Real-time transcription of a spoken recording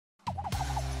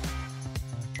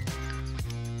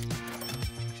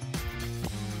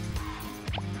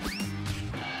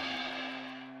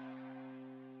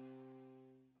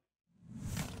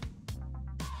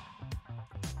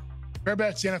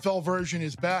Bearbats, the NFL version,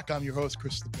 is back. I'm your host,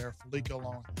 Chris the Bear Fallica,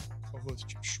 along with co-host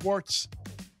Geoff Schwartz.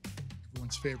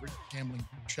 Everyone's favorite gambling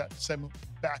chat segment.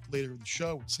 Back later in the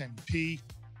show with Sammy P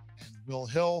and Will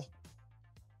Hill.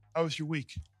 How was your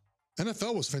week?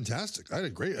 NFL was fantastic. I had a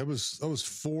great. I was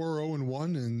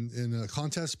 4-0-1 in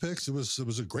contest picks. It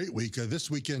was a great week.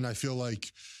 This weekend, I feel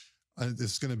like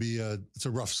it's going to be it's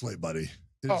a rough slate, buddy.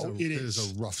 It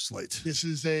is a rough slate. This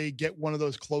is a get one of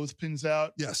those clothespins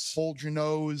out. Yes. Hold your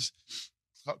nose,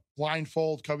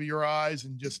 blindfold, cover your eyes,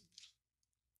 and just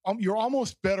you're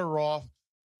almost better off.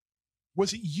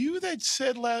 Was it you that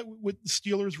said with the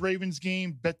Steelers-Ravens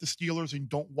game, bet the Steelers and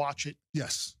don't watch it?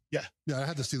 Yes. Yeah. Yeah, I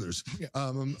had the Steelers. Yeah.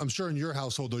 I'm sure in your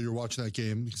household, though, you're watching that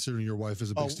game, considering your wife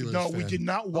is a big Steelers fan. No, we did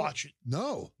not watch it.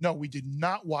 No, we did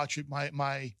not watch it.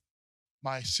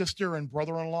 My sister and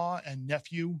brother-in-law and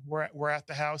nephew were at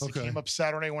the house. Okay. They came up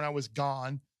Saturday when I was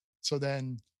gone. So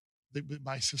then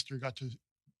my sister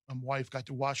wife got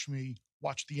to watch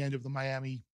the end of the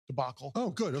Miami debacle. Oh,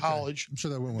 good. Okay. College. I'm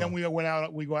sure that went well. Then we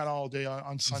went out all day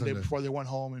on Sunday before they went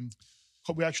home, and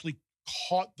we actually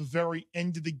caught the very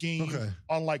end of the game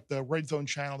on like the Red Zone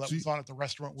channel that was on at the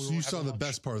restaurant. So you saw the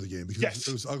best part of the game because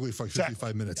it was ugly for like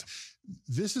 55 minutes. Yeah.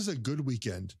 This is a good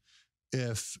weekend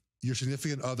if your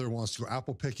significant other wants to go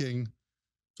apple picking,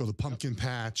 go to the pumpkin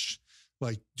patch,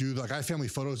 I have family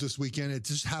photos this weekend. It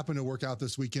just happened to work out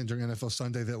this weekend during NFL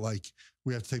Sunday that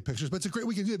we have to take pictures, but it's a great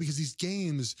weekend to do it because these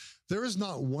games, there is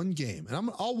not one game,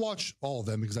 and I'll watch all of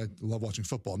them because I love watching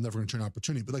football. I'm never going to turn an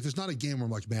opportunity, but there's not a game where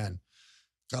I'm like, man,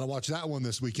 got to watch that one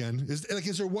this weekend. Is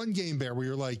there one game, Bear, where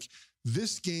you're like,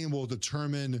 this game will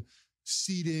determine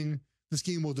seeding, this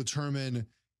game will determine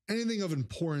anything of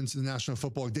importance in the National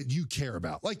Football League that you care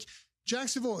about? Like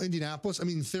Jacksonville, Indianapolis, I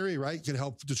mean, in theory, right, could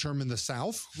help determine the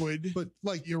South. Would.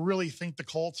 But you really think the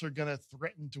Colts are going to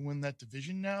threaten to win that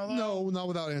division now, though? No, not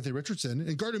without Anthony Richardson.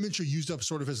 And Gardner Minshew used up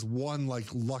sort of his one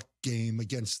luck game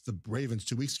against the Ravens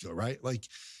 2 weeks ago, right?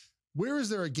 Where is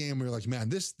there a game where you're like, man,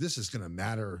 this is going to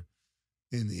matter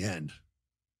in the end?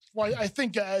 Well, I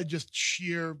think just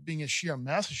being a sheer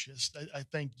masochist, I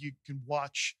think you can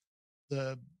watch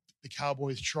the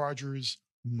Cowboys, Chargers,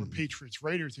 or Patriots,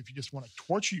 Raiders if you just want to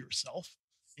torture yourself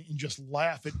and just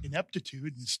laugh at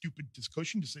ineptitude and stupid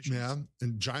discussion decisions. Yeah,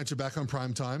 and Giants are back on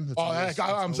prime time.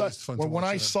 When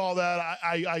I saw that,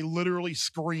 I literally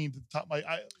screamed at the top.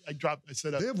 I dropped. I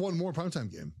said, they have one more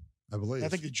primetime game, I believe. I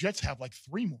think the Jets have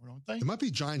 3 more, don't they? It might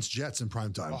be Giants Jets in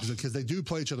prime time because they do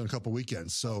play each other in a couple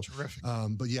weekends. So terrific.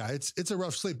 But yeah, it's a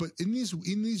rough slate. But in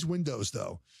these windows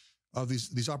though, of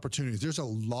these opportunities, there's a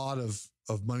lot of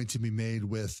money to be made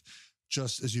with.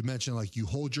 Just as you mentioned, you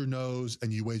hold your nose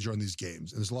and you wager on these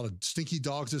games. And there's a lot of stinky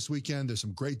dogs this weekend. There's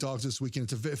some great dogs this weekend.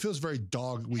 It feels very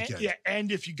dog weekend. And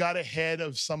if you got ahead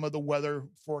of some of the weather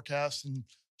forecasts and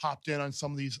hopped in on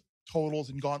some of these totals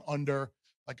and gone under,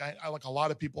 like a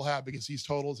lot of people have, because these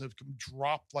totals have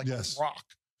dropped a rock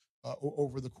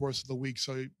over the course of the week.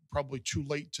 So probably too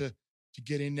late to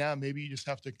get in now. Maybe you just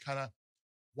have to kind of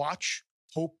watch,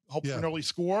 hope for an early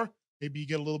score. Maybe you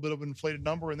get a little bit of an inflated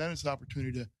number, and then it's an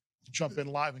opportunity to jump in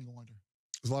live and go under.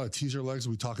 There's a lot of teaser legs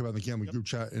we talk about in the Gambling group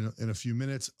chat in a few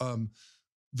minutes.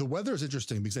 The weather is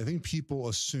interesting because I think people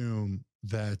assume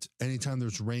that anytime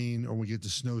there's rain or we get to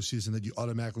snow season that you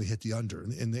automatically hit the under.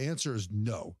 And the answer is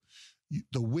no.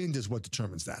 The wind is what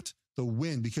determines that. The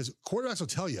wind, because quarterbacks will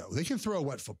tell you, they can throw a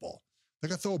wet football. They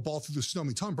got to throw a ball through the snow. I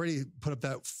mean, Tom Brady put up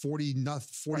that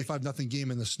 45-0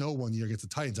 game in the snow one year against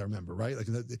the Titans, I remember, right?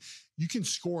 You can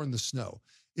score in the snow.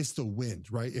 It's the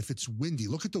wind, right? If it's windy,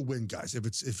 look at the wind, guys. If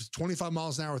it's 25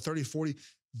 miles an hour, 30, 40,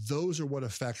 those are what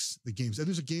affects the games. And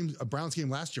there's a Browns game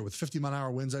last year with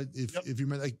 50-mile-an-hour winds. If you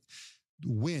remember,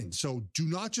 wind. So do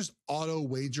not just auto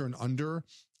wager an under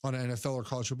on an NFL or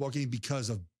college football game because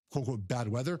of quote unquote bad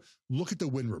weather. Look at the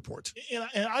wind report.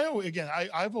 And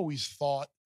I've always thought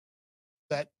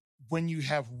that when you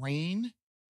have rain,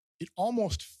 it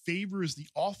almost favors the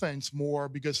offense more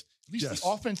because at least the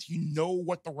offense, you know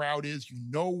what the route is, you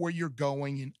know where you're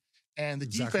going, and the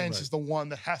defense is the one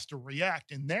that has to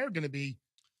react, and they're going to be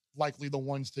likely the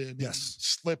ones to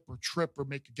slip or trip or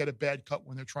get a bad cut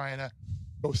when they're trying to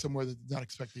go somewhere that they're not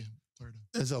expecting.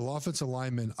 As an offensive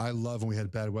lineman, I love when we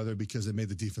had bad weather because it made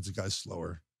the defensive guys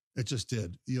slower. It just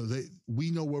did.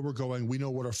 We know where we're going. We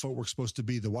know what our footwork's supposed to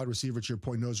be. The wide receiver, to your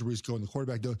point, knows where he's going. The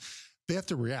quarterback knows. They have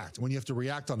to react. When you have to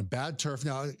react on a bad turf,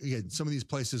 now again, some of these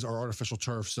places are artificial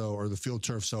turf, or the field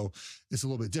turf, so it's a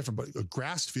little bit different. But a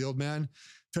grass field, man,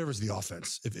 favors the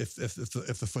offense if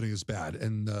the footing is bad.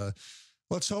 And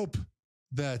let's hope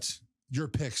that your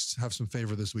picks have some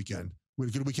favor this weekend. We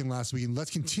had a good weekend last weekend.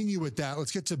 Let's continue with that.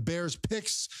 Let's get to Bears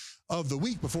picks of the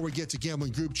week before we get to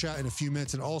gambling group chat in a few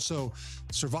minutes, and also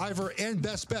Survivor and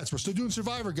best bets. We're still doing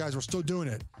Survivor, guys. We're still doing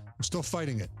it. We're still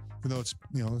fighting it, even though it's,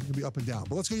 it's going to be up and down.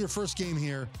 But let's go to your first game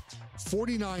here.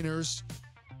 49ers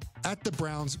at the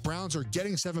Browns. Browns are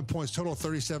getting 7 points, total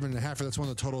 37.5. That's one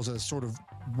of the totals that has sort of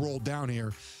rolled down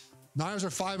here. Niners are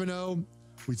 5-0.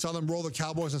 We saw them roll the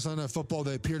Cowboys on Sunday Night Football.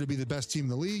 They appear to be the best team in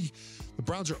the league. The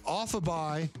Browns are off a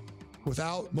bye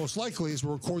without, most likely, as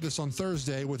we record this on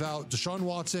Thursday, without Deshaun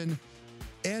Watson,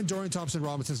 and Dorian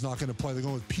Thompson-Robinson's not going to play. They're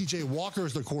going with P.J. Walker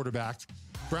as their quarterback.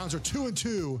 Browns are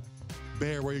 2-2.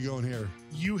 Bear, where are you going here?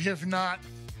 You have not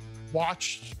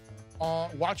watched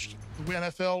the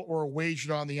NFL or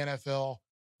wagered on the NFL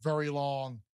very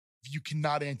long. You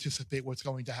cannot anticipate what's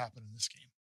going to happen in this game.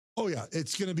 Oh, yeah.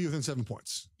 It's going to be within 7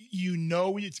 points. You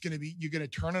know it's going to be, you're going to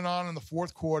turn it on in the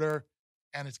fourth quarter,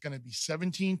 and it's going to be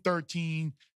 17-13,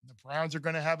 and the Browns are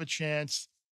going to have a chance.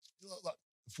 Look,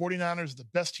 the 49ers are the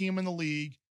best team in the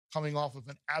league, coming off of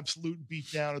an absolute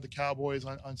beatdown of the Cowboys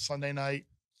on Sunday night.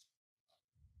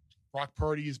 Brock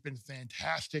Purdy has been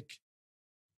fantastic.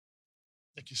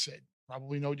 Like you said,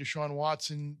 probably no Deshaun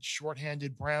Watson,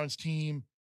 shorthanded Browns team.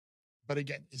 But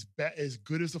again, as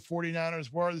good as the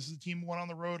 49ers were, this is a team who went on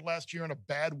the road last year in a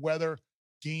bad weather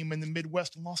game in the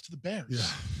Midwest and lost to the Bears. Yeah.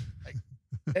 Like,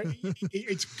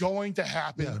 it's going to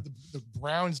happen. Yeah. The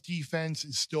Browns defense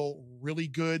is still really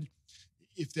good.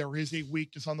 If there is a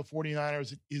weakness on the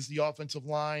 49ers, it is the offensive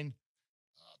line.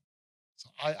 So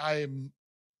I am,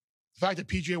 the fact that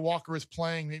PJ Walker is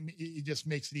playing, it just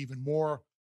makes it even more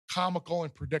comical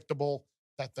and predictable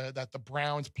that the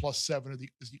Browns +7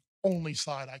 is the only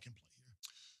side I can play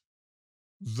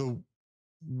here. The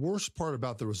worst part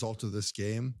about the result of this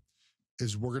game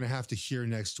is we're going to have to hear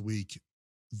next week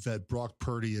that Brock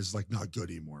Purdy is like not good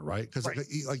anymore, right? Because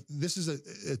like this is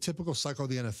a typical cycle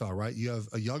of the NFL, right? You have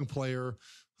a young player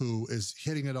who is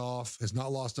hitting it off, has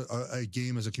not lost a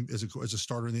game as a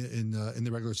starter in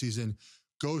the regular season,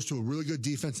 goes to a really good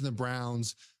defense in the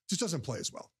Browns, just doesn't play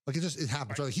as well. Like it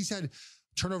happens, right? Like he's had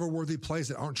turnover-worthy plays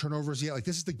that aren't turnovers yet. Like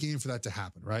this is the game for that to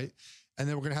happen, right? And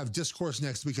then we're going to have discourse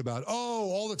next week about,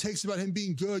 all the takes about him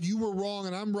being good, you were wrong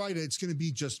and I'm right. It's going to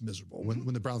be just miserable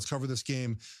when the Browns cover this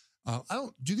game. Do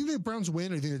you think the Browns win or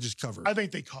do you think they just cover? I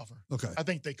think they cover. Okay. I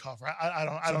think they cover.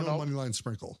 I don't know. Money line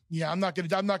sprinkle. Yeah, I'm not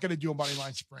gonna do a money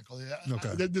line sprinkle. Yeah.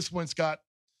 Okay. This one's got,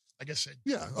 like I said,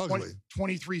 ugly.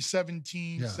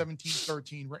 23-17,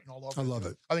 17-13 written all over. I love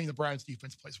it. I think the Browns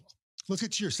defense plays well. Let's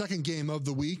get to your second game of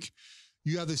the week.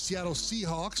 You have the Seattle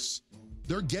Seahawks.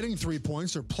 They're getting 3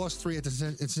 points. They're +3 at the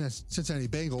Cincinnati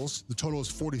Bengals. The total is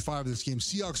 45 in this game.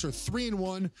 Seahawks are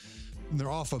 3-1, and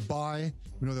they're off a bye.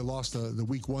 We know they lost the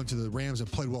week 1 to the Rams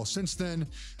and played well since then.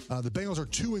 The Bengals are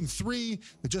 2-3.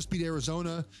 They just beat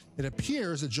Arizona. It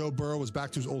appears that Joe Burrow was back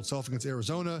to his old self against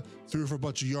Arizona, threw for a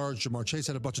bunch of yards. Jamar Chase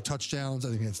had a bunch of touchdowns. I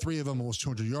think he had 3 of them, almost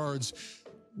 200 yards.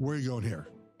 Where are you going here?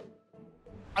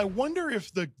 I wonder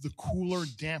if the cooler,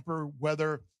 damper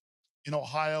weather in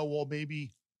Ohio will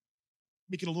maybe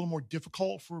make it a little more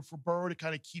difficult for Burrow to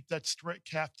kind of keep that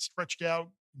calf stretched out.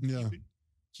 Yeah.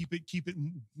 Keep it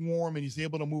warm, and he's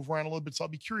able to move around a little bit. So I'll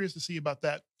be curious to see about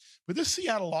that. But this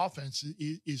Seattle offense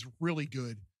is really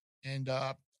good. And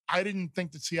I didn't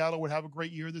think that Seattle would have a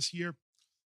great year this year,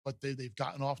 but they've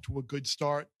gotten off to a good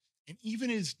start. And even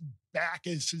as back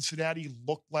as Cincinnati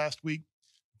looked last week,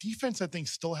 defense, I think,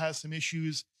 still has some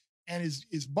issues. And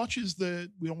as much as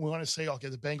we want to say, okay,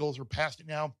 the Bengals are past it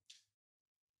now,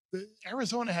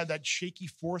 Arizona had that shaky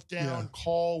fourth down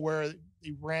call where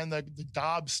they ran the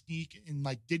Dobbs sneak and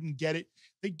like didn't get it.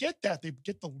 They get that. They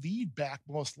get the lead back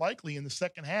most likely in the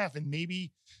second half, and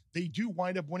maybe they do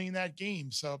wind up winning that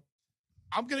game. So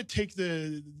I'm going to take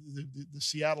the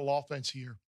Seattle offense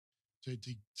here to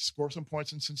score some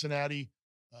points in Cincinnati,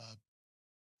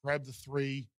 grab the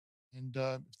 3, and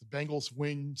if the Bengals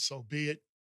win, so be it.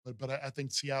 But I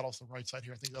think Seattle's the right side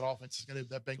here. I think that offense is going to have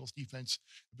that Bengals defense.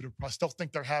 But I still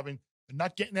think they're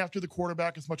not getting after the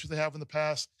quarterback as much as they have in the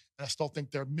past. And I still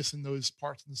think they're missing those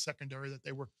parts in the secondary that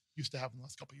they were used to having the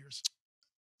last couple of years.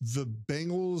 The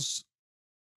Bengals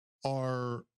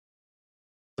are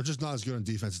just not as good on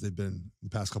defense as they've been the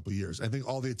past couple of years. I think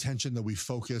all the attention that we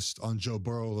focused on Joe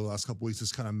Burrow the last couple of weeks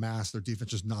has kind of masked their defense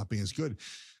just not being as good.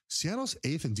 Seattle's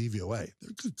 8th in DVOA.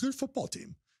 They're a good football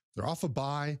team. They're off a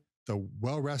bye. They're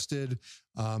well rested.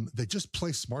 They just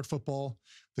play smart football.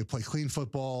 They play clean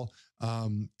football.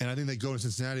 And I think they go to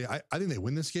Cincinnati. I think they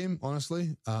win this game,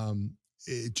 honestly.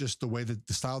 Just the way that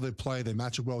the style they play, they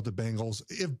match it well with the Bengals.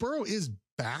 If Burrow is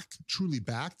truly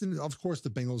back, then of course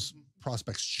the Bengals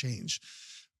prospects change.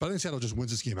 But I think Seattle just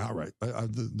wins this game outright.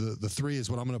 The 3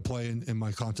 is what I'm going to play in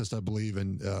my contest, I believe,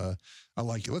 and I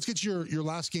like it. Let's get to your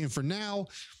last game for now.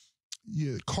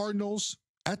 Cardinals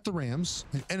at the Rams,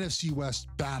 an NFC West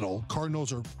battle.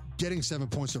 Cardinals are getting 7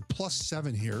 points. They're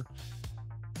 +7 here.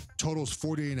 Total's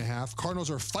 48.5. Cardinals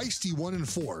are feisty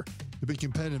 1-4. They've been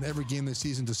competitive every game this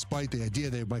season, despite the idea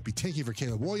they might be tanking for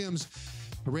Caleb Williams.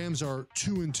 The Rams are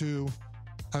 2-2.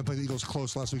 Haven't played the Eagles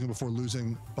close last weekend before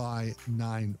losing by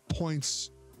 9 points.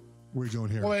 Where are you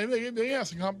going here?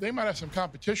 Well, they might have some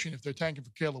competition if they're tanking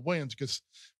for Caleb Williams, because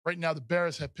right now the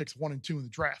Bears have picks 1 and 2 in the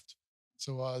draft.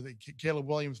 So Caleb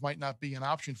Williams might not be an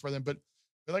option for them. But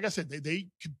like I said, they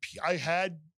compete. I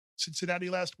had Cincinnati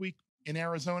last week in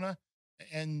Arizona,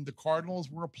 and the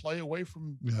Cardinals were a play away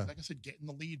from, like I said, getting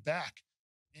the lead back.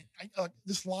 And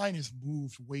this line has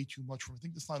moved way too much. I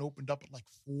think this line opened up at like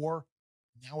 4.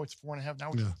 Now it's 4.5.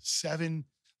 Now it's 7.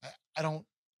 I don't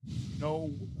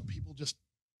know. People just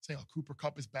saying, "Oh, Cooper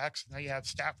Kupp is back." So now you have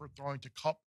Stafford throwing to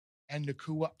Kupp and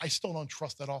Nakua. I still don't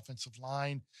trust that offensive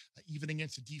line, even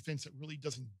against a defense that really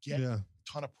doesn't get a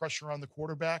ton of pressure on the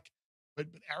quarterback. But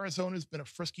Arizona's been a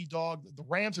frisky dog. The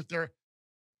Rams, the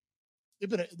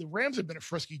Rams have been a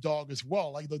frisky dog as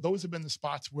well. Like those have been the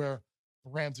spots where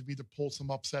the Rams have either pulled some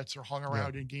upsets or hung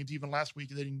around in games. Even last week,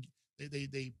 they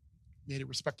made a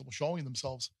respectable showing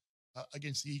themselves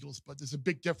against the Eagles. But there's a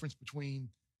big difference between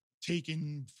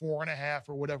taking 4.5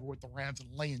 or whatever with the Rams and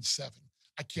laying 7.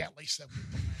 I can't lay 7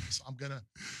 with the Rams. So I'm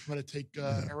gonna take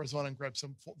Arizona and grab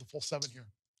the full 7 here.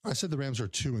 I said the Rams are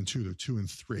 2-2. They're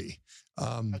 2-3.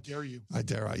 How dare you?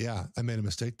 I made a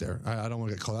mistake there. I don't want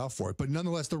to get called out for it. But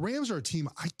nonetheless, the Rams are a team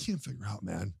I can't figure out,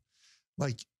 man.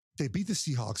 Like, they beat the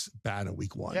Seahawks bad in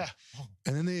week 1. Yeah.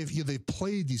 And then they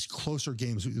played these closer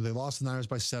games. They lost the Niners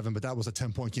by 7, but that was a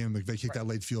 10-point game. McVay kicked that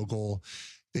late field goal.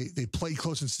 They played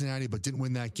close in Cincinnati, but didn't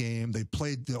win that game. They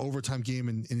played the overtime game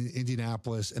in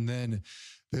Indianapolis, and then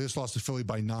they just lost to Philly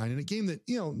by 9. In a game that,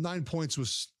 9 points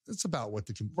it's about what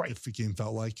the game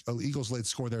felt like. Eagles late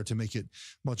score there to make it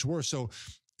much worse. So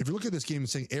if you look at this game and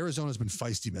saying Arizona's been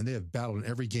feisty, man, they have battled in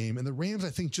every game. And the Rams, I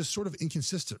think, just sort of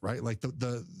inconsistent, right? Like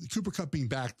the Cooper Kupp being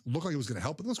back looked like it was going to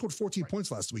help, but they scored 14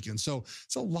 points last weekend. So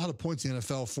it's a lot of points in the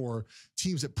NFL for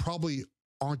teams that probably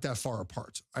aren't that far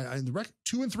apart. And the record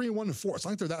 2-3 and 1-4. It's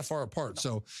not like they're that far apart.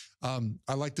 So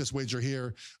I like this wager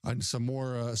here and some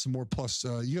more plus.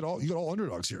 You get all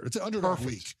underdogs here. It's an underdog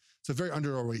week. It's a very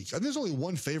underdog week. And there's only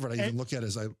one favorite I even look at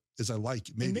as I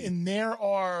like. Maybe. And there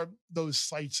are those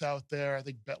sites out there. I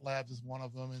think BetLabs is one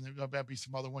of them, and there might be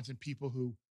some other ones, and people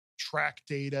who track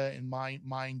data and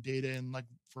mine data and like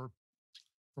for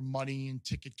money and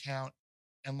ticket count,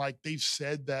 and like they've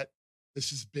said that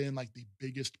this has been like the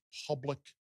biggest public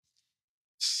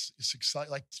success.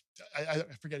 Like I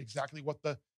forget exactly what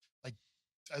the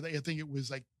I think it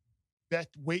was like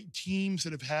weight teams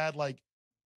that have had like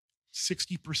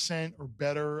 60% or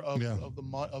better of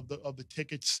the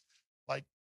tickets like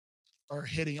are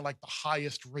hitting like the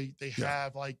highest rate they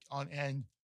have like on, and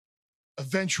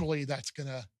eventually that's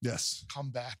gonna come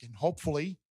back, and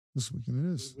hopefully this weekend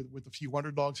it is with a few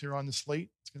underdogs here on the slate.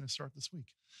 It's gonna start this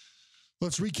week.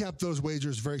 Let's recap those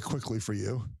wagers very quickly for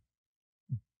you.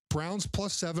 Browns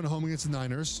 +7 home against the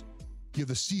Niners. You have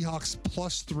the Seahawks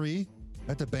 +3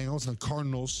 at the Bengals and the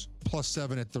Cardinals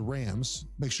 +7 at the Rams.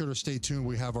 Make sure to stay tuned.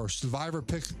 We have our survivor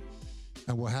pick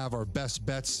and we'll have our best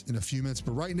bets in a few minutes.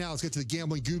 But right now, let's get to the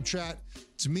gambling group chat.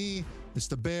 To me, it's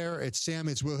the Bear, it's Sam,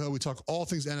 it's Will Hill. We talk all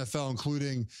things NFL,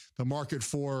 including the market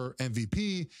for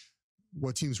MVP,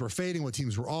 what teams were fading, what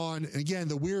teams were on. And again,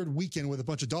 the weird weekend with a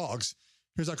bunch of dogs.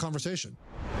 Here's our conversation.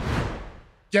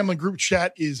 Gambling group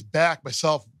chat is back.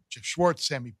 Myself, Geoff Schwartz,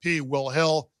 Sammy P, Will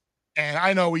Hill. And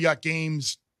I know we got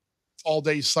games all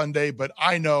day Sunday, but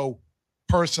I know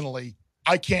personally,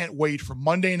 I can't wait for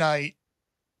Monday night.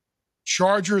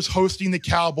 Chargers hosting the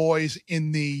Cowboys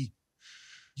in the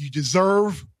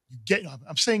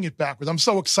I'm saying it backwards. I'm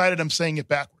so excited. I'm saying it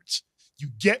backwards. You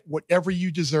get whatever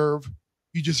you deserve.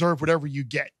 You deserve whatever you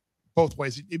get. Both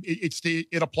ways.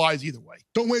 It applies either way.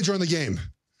 Don't wager on the game.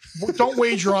 Don't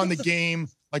wager on the game.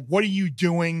 Like, what are you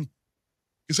doing?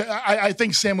 Because I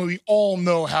think, Sam, we all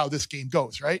know how this game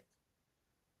goes, right?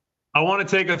 I want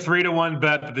to take a 3-1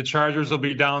 bet that the Chargers will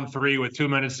be down 3 with 2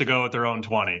 minutes to go at their own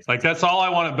 20. Like, that's all I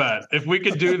want to bet. If we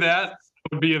could do that, I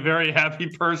would be a very happy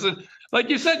person. Like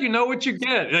you said, you know what you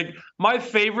get. Like, my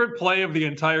favorite play of the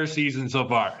entire season so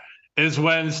far is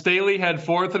when Staley had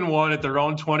 4th and 1 at their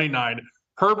own 29.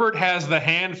 Herbert has the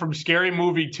hand from Scary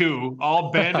Movie 2,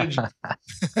 all bandaged,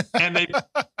 and they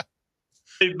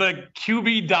like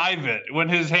QB dive it when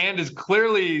his hand is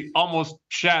clearly almost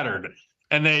shattered,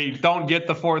 and they don't get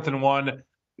the 4th and 1.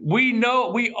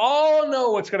 we all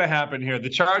know what's going to happen here. The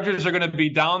Chargers are going to be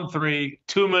down 3,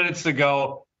 2 minutes to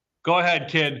go. Go ahead,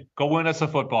 kid. Go win us a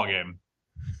football game.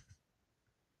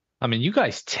 I mean, you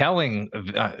guys telling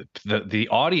the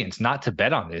audience not to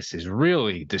bet on this is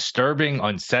really disturbing,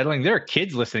 unsettling. There are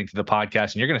kids listening to the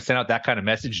podcast, and you're going to send out that kind of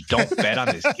message. Don't bet on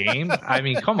this game. I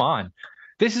mean, come on.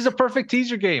 This is a perfect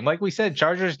teaser game. Like we said,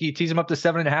 Chargers, you tease them up to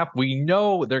 7.5. We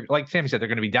know they're, like Sammy said, they're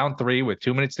going to be down 3 with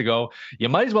 2 minutes to go. You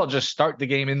might as well just start the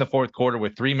game in the fourth quarter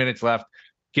with 3 minutes left.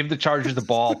 Give the Chargers the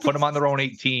ball, put them on their own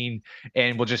 18,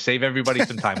 and we'll just save everybody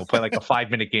some time. We'll play like a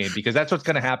 5-minute game because that's what's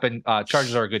going to happen.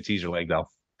 Chargers are a good teaser leg, though.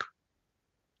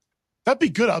 That'd be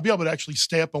good. I'll be able to actually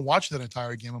stay up and watch that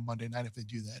entire game on Monday night if they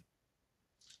do that.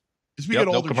 As we get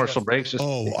older, no commercial breaks, just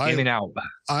in and out.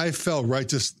 I fell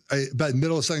right about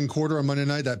middle of second quarter on Monday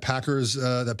night. That Packers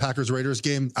Raiders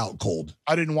game, out cold.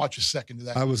 I didn't watch a second of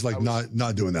that. I was like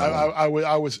not doing that.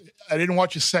 I didn't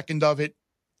watch a second of it,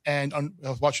 and I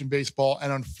was watching baseball,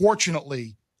 and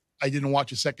unfortunately, I didn't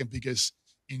watch a second because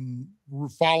in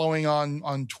following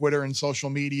on Twitter and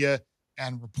social media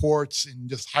and reports and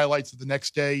just highlights of the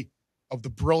next day of the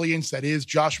brilliance that is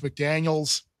Josh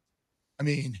McDaniels. I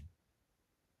mean,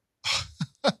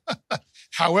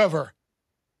 however,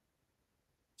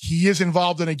 he is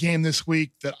involved in a game this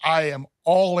week that I am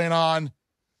all in on.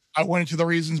 I went into the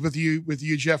reasons with you,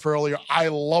 Jeff, earlier. I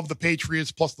love the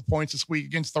Patriots plus the points this week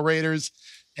against the Raiders.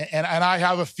 And I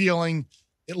have a feeling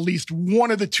at least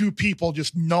one of the two people,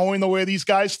 just knowing the way these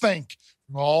guys think,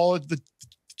 from all of the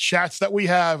chats that we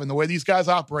have and the way these guys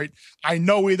operate, I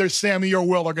know either Sammy or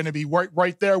Will are going to be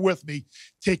right there with me,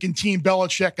 taking Team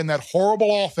Belichick and that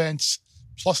horrible offense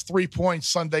plus 3 points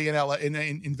Sunday in LA,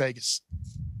 in Vegas.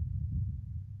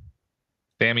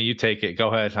 Sammy, you take it. Go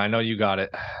ahead. I know you got it.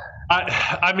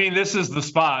 I mean, this is the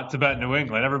spot to bet New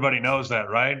England. Everybody knows that,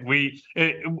 right?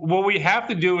 What we have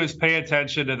to do is pay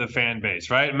attention to the fan base,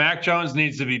 right? Mac Jones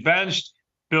needs to be benched.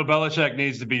 Bill Belichick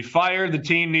needs to be fired. The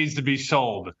team needs to be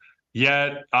sold.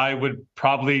 Yet I would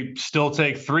probably still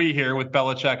take 3 here with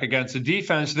Belichick against a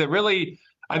defense that really,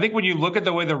 I think when you look at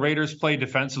the way the Raiders play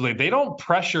defensively, they don't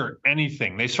pressure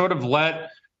anything. They sort of let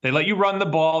you run the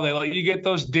ball. They let you get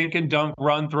those dink and dunk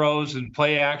run throws and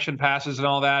play action passes and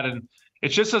all that. And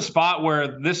it's just a spot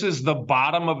where this is the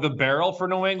bottom of the barrel for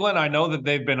New England. I know that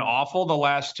they've been awful the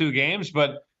last 2 games,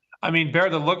 but I mean, Bear,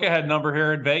 the look ahead number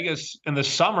here in Vegas in the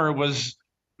summer was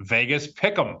Vegas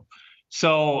pick'em.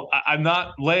 So I'm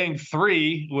not laying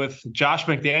 3 with Josh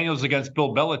McDaniels against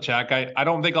Bill Belichick. I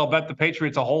don't think I'll bet the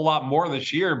Patriots a whole lot more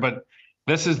this year, but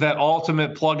this is that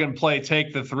ultimate plug and play.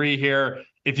 Take the 3 here.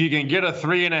 If you can get a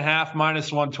 3.5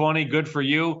 minus 120, good for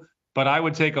you. But I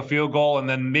would take a field goal and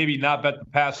then maybe not bet the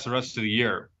pass the rest of the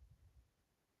year.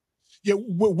 Yeah,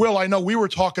 Will, I know we were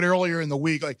talking earlier in the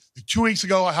week, like 2 weeks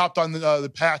ago, I hopped on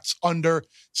the Pats under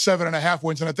 7.5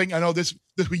 wins. And I know this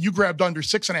week you grabbed under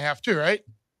 6.5 too, right?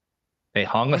 They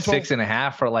hung a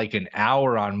 6.5 for like an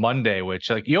hour on Monday, which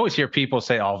like you always hear people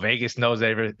say, oh, Vegas knows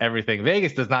everything.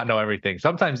 Vegas does not know everything.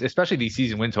 Sometimes, especially these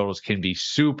season win totals can be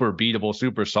super beatable,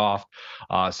 super soft.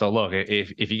 So look,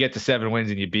 if you get to 7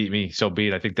 wins and you beat me, so be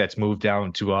it. I think that's moved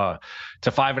down to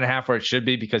 5.5 where it should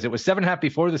be, because it was 7.5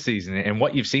 before the season. And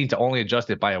what you've seen to only adjust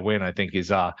it by a win, I think is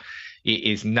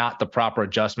not the proper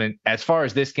adjustment. As far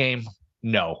as this game,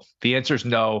 no. The answer is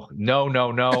no.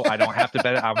 I don't have to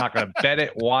bet it. I'm not going to bet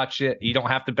it. Watch it. You don't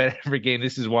have to bet every game.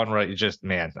 This is one where you just,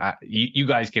 man, you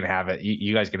guys can have it.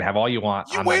 You guys can have all you want.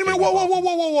 Wait a minute.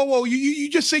 Whoa. You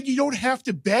just said you don't have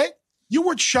to bet? You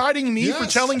were chiding me for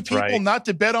telling people not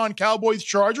to bet on Cowboys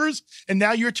Chargers, and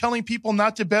now you're telling people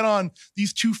not to bet on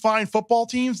these 2 fine football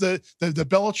teams, the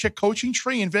Belichick coaching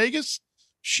tree in Vegas?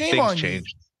 Shame on you.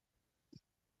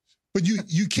 But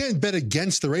you can't bet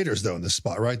against the Raiders, though, in this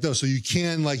spot, right, though? So you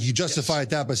can, you justify it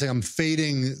that by saying I'm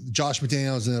fading Josh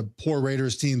McDaniels and a poor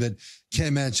Raiders team that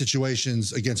can't manage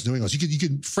situations against New England. So you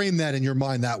could frame that in your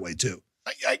mind that way, too.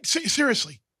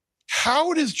 Seriously,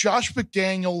 how does Josh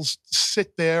McDaniels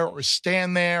sit there or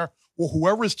stand there, or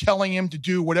whoever is telling him to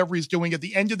do whatever he's doing at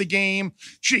the end of the game?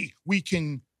 Gee, we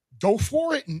can go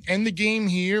for it and end the game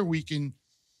here. We can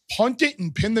punt it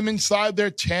and pin them inside their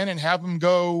 10 and have them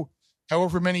go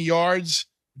however many yards,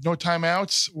 no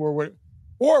timeouts,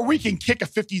 or we can kick a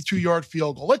 52-yard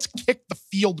field goal. Let's kick the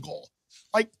field goal.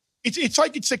 It's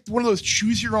like one of those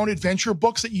choose your own adventure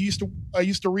books that I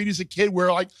used to read as a kid, where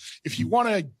if you want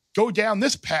to go down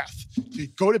this path,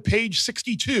 go to page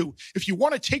 62. If you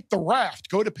want to take the raft,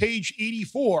 go to page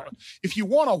 84. If you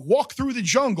want to walk through the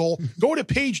jungle, go to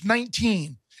page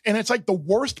 19. And it's like the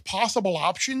worst possible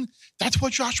option. That's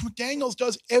what Josh McDaniels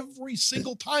does every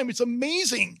single time. It's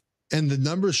amazing. And the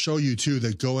numbers show you too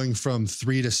that going from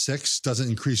 3 to 6 doesn't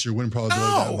increase your win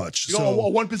probability that much. You go a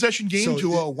one possession game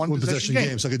to a one possession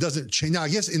game. So it doesn't change. Now, I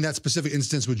guess in that specific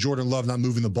instance with Jordan Love not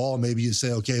moving the ball, maybe you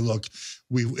say, okay, look,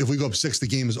 if we go up 6, the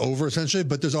game is over essentially.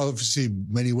 But there's obviously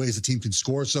many ways the team can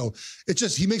score. So it's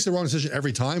just he makes the wrong decision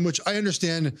every time, which I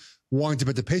understand wanting to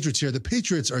bet the Patriots here. The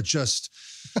Patriots are just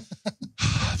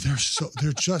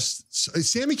they're just.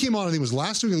 Sammy came on, I think it was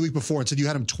last week or the week before, and said you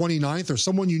had him 29th, or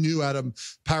someone you knew had him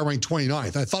power ranked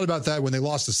 29th. I thought about that when they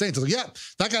lost the Saints. I was like, yeah,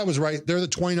 that guy was right. They're the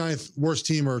 29th worst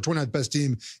team or 29th best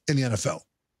team in the NFL.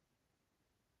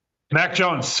 Mac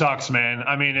Jones sucks, man.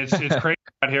 I mean, it's crazy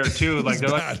out here too. Like they're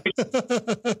like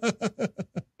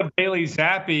Bailey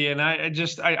Zappi, and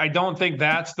I don't think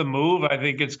that's the move. I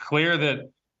think it's clear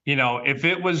that, you know, if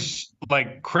it was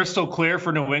like crystal clear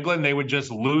for New England, they would just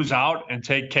lose out and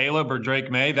take Caleb or Drake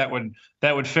May. That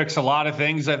would fix a lot of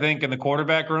things, I think, in the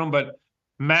quarterback room. But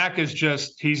Mac is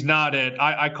he's not it.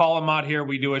 I call him out here.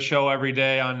 We do a show every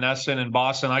day on Nesson in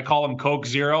Boston. I call him Coke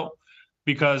Zero,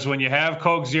 because when you have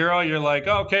Coke Zero, you're like,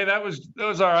 oh, okay, that was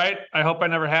all right. I hope I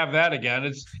never have that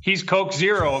again. He's Coke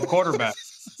Zero of quarterback.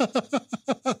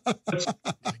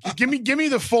 Give me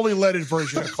the fully leaded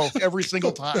version of Coke every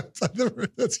single time.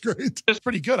 That's great. It's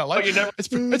pretty good. I like it.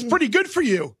 It's pretty good for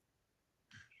you.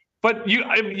 But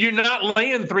you're not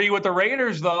laying 3 with the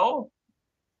Raiders, though.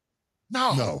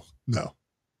 No.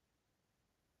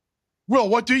 Will,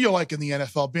 what do you like in the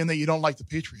NFL, being that you don't like the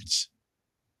Patriots?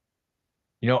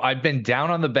 You know, I've been down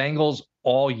on the Bengals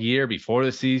all year before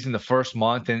the season, the first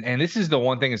month. And this is the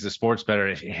one thing as a sports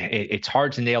bettor, it's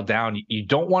hard to nail down. You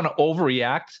don't want to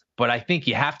overreact, but I think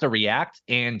you have to react.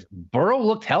 And Burrow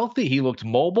looked healthy. He looked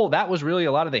mobile. That was really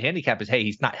a lot of the handicap is, hey,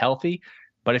 he's not healthy.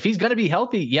 But if he's going to be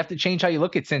healthy, you have to change how you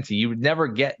look at Cincy. You would never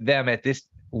get them at this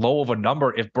low of a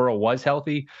number if Burrow was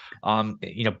healthy.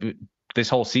 This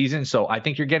whole season. So I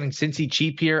think you're getting Cincy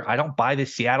cheap here. I don't buy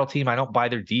this Seattle team. I don't buy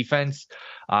their defense.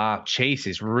 Chase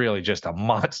is really just a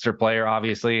monster player,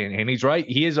 obviously, and he's right.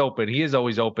 He is open. He is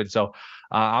always open. So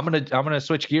I'm gonna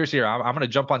switch gears here. I'm gonna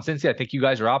jump on Cincy. I think you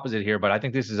guys are opposite here, but I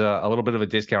think this is a little bit of a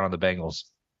discount on the Bengals.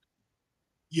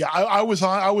 Yeah, I was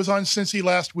on Cincy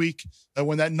last week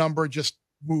when that number just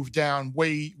moved down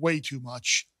way too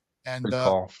much, and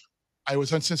I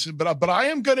was on Cincinnati, but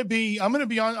I'm going to be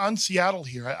on Seattle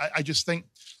here. I just think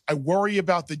I worry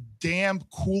about the damn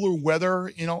cooler weather,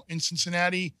 in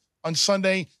Cincinnati on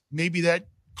Sunday. Maybe that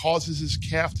causes his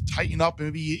calf to tighten up.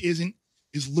 Maybe he isn't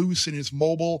as loose and as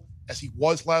mobile as he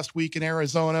was last week in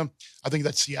Arizona. I think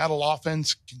that Seattle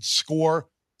offense can score.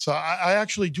 So I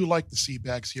actually do like the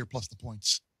Seabags here plus the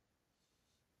points.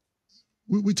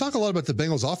 We talk a lot about the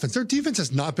Bengals offense. Their defense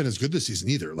has not been as good this season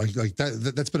either. Like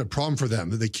that's been a problem for them,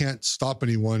 that they can't stop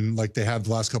anyone like they have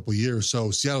the last couple of years.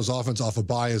 So Seattle's offense off a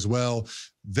bye as well.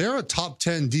 They're a top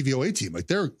 10 DVOA team. Like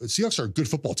Seahawks are a good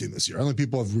football team this year. I don't think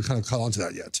people have kind of caught on to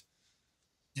that yet.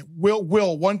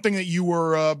 Will, one thing that you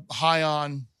were high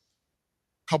on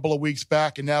a couple of weeks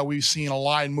back, and now we've seen a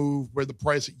line move where the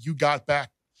price that you got back,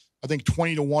 I think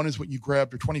 20-1 is what you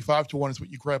grabbed, or 25-1 is what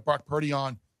you grabbed Brock Purdy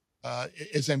on.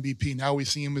 As MVP. Now we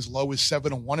see him as low as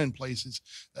 7-1 in places.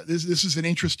 This is an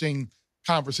interesting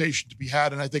conversation to be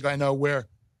had, and I think I know where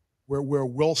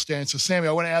Will stands. So, Sammy,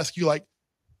 I want to ask you,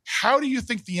 how do you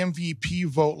think the MVP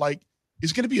vote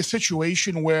is going to be a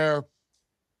situation where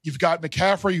you've got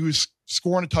McCaffrey, who's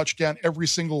scoring a touchdown every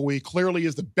single week, clearly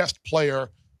is the best player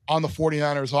on the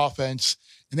 49ers offense,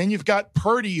 and then you've got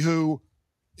Purdy, who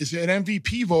is an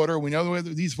MVP voter. We know the way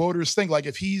that these voters think.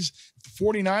 If the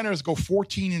 49ers go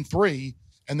 14-3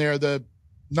 and they're the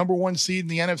number 1 seed in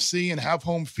the NFC and have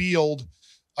home field,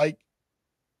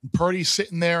 Purdy's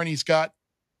sitting there and he's got,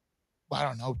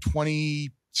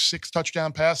 26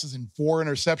 touchdown passes and 4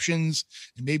 interceptions,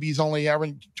 and maybe he's only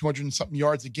averaging 200 and something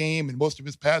yards a game, and most of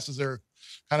his passes are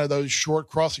kind of those short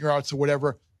crossing routes or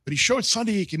whatever. But he showed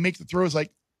Sunday he can make the throws.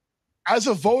 As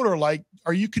a voter,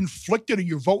 are you conflicted? Are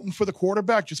you voting for the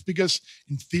quarterback just because,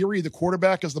 in theory, the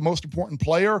quarterback is the most important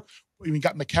player? You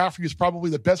got McCaffrey, who's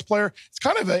probably the best player. It's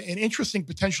kind of an interesting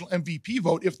potential MVP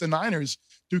vote if the Niners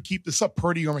do keep this up,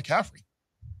 Purdy or McCaffrey.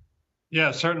 Yeah,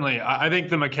 certainly. I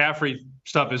think the McCaffrey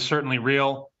stuff is certainly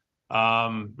real.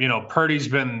 Purdy's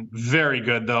been very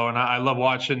good, though, and I love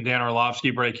watching Dan Orlovsky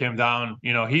break him down.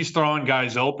 He's throwing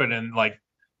guys open, and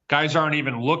guys aren't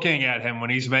even looking at him when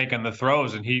he's making the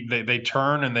throws, and they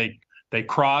turn and they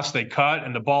cross, they cut,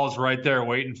 and the ball is right there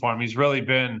waiting for him. He's really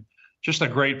been just a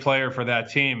great player for that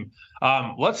team.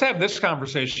 Let's have this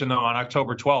conversation, though, on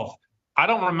October 12th. I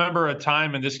don't remember a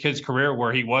time in this kid's career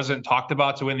where he wasn't talked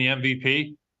about to win the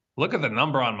MVP. Look at the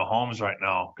number on Mahomes right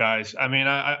now, guys. I mean,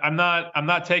 I'm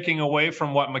not taking away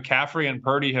from what McCaffrey and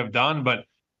Purdy have done, but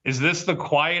Is this the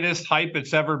quietest hype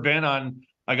it's ever been on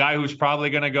a guy who's probably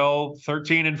going to go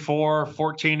 13-4,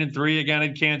 14-3 again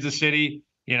in Kansas City,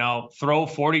 throw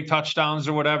 40 touchdowns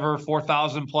or whatever,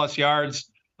 4,000 plus yards?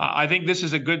 I think this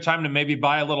is a good time to maybe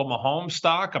buy a little Mahomes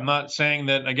stock. I'm not saying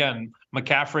that, again,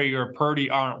 McCaffrey or Purdy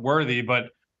aren't worthy, but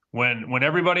when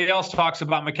everybody else talks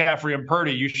about McCaffrey and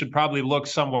Purdy, you should probably look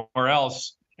somewhere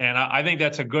else. And I think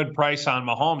that's a good price on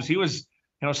Mahomes. He was,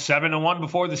 7-1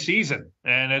 before the season,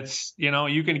 and it's,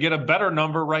 you can get a better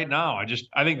number right now.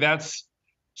 I think that's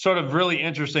sort of really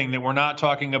interesting that we're not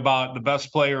talking about the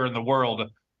best player in the world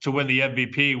to win the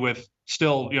MVP with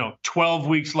still, 12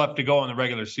 weeks left to go in the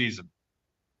regular season.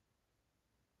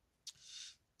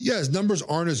 Yeah, his numbers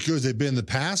aren't as good as they've been in the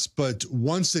past, but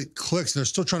once it clicks, they're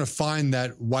still trying to find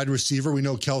that wide receiver. We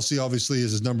know Kelsey obviously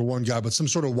is his number one guy, but some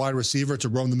sort of wide receiver to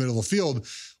roam the middle of the field.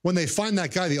 When they find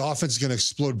that guy, the offense is going to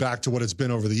explode back to what it's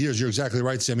been over the years. You're exactly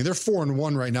right, Sammy. They're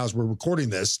 4-1 right now as we're recording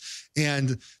this,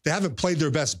 and they haven't played their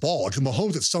best ball. Like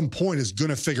Mahomes at some point is going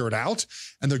to figure it out,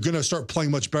 and they're going to start playing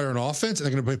much better in offense, and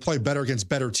they're going to play better against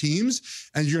better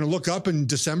teams. And you're going to look up in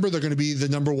December, they're going to be the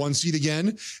number one seed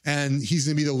again, and he's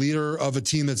going to be the leader of a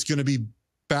team that's going to be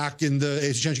back in the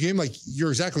AFC Championship game. Like,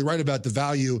 you're exactly right about the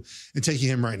value in taking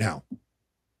him right now.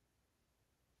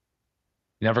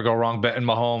 Never go wrong betting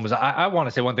Mahomes. I want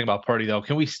to say one thing about Purdy, though.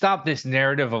 Can we stop this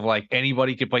narrative of like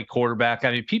anybody could play quarterback?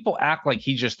 I mean, people act like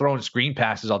he's just throwing screen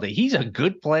passes all day. He's a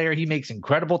good player. He makes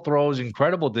incredible throws,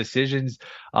 incredible decisions.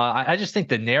 I just think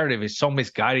the narrative is so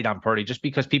misguided on Purdy just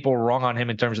because people were wrong on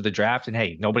him in terms of the draft. And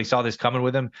hey, nobody saw this coming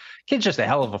with him. Kid's just a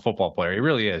hell of a football player. He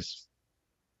really is.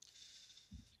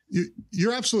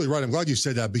 You're absolutely right. I'm glad you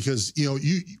said that because,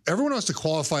 everyone has to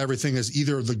qualify everything as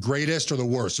either the greatest or the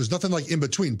worst. There's nothing like in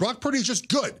between. Brock Purdy is just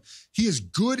good. He is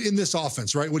good in this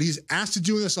offense, right? What he's asked to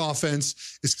do in this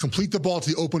offense is complete the ball to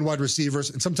the open wide receivers.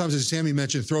 And sometimes, as Sammy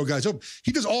mentioned, throw guys up.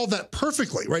 He does all of that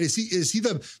perfectly, right? Is he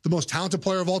the most talented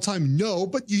player of all time? No,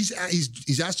 but he's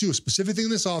asked to do a specific thing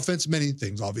in this offense, many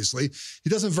things, obviously. He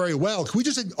does it very well. Can we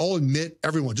just all admit,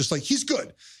 everyone, just like he's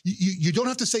good. You don't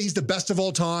have to say he's the best of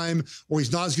all time or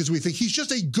he's not as good as we think. He's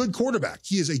just a good quarterback.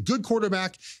 He is a good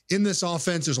quarterback in this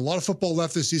offense. There's a lot of football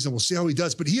left this season. We'll see how he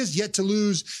does, but he has yet to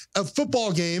lose a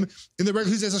football game in the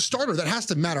regular season as a starter. That has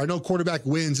to matter. I know quarterback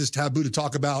wins is taboo to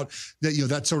talk about, that,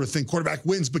 that sort of thing. Quarterback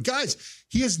wins, but guys,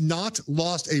 he has not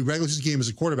lost a regular season game as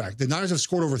a quarterback. The Niners have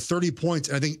scored over 30 points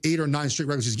in, I think, 8 or 9 straight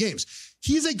regular season games.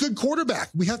 He's a good quarterback.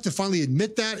 We have to finally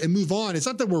admit that and move on. It's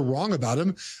not that we're wrong about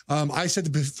him. I said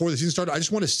that before the season started, I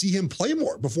just want to see him play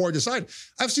more before I decide.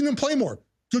 I've seen him play more.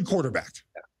 Good quarterback.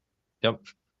 Yep.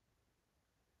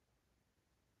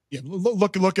 Yeah,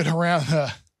 look at around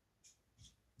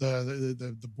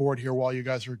the board here while you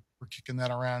guys were kicking that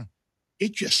around.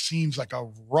 It just seems like a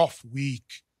rough week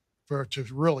to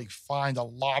really find a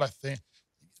lot of things.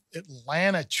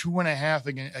 Atlanta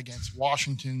 2.5 against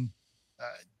Washington,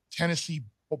 Tennessee,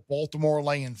 Baltimore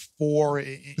laying 4.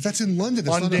 But that's in London.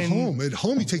 That's not at home. At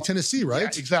home, you take Tennessee, right? Yeah,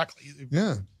 exactly.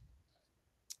 Yeah.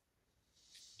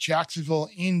 Jacksonville,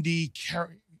 Indy,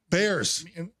 Bears.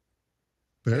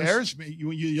 Bears.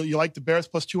 You like the Bears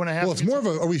plus 2.5? Well, it's more of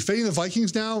a, are we fading the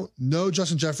Vikings now? No,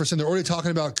 Justin Jefferson. They're already talking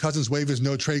about Cousins waive his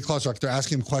no trade clause. Like, they're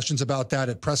asking him questions about that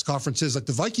at press conferences. Like,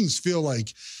 the Vikings feel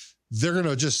like they're going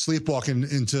to just sleepwalk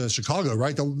into Chicago,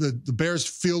 right? The Bears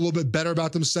feel a little bit better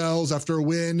about themselves after a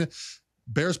win.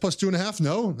 Bears plus 2.5.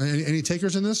 No, any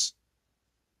takers in this?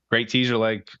 Great teaser.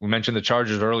 Like we mentioned the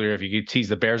Chargers earlier. If you could tease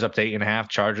the Bears up to 8.5,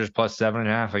 Chargers plus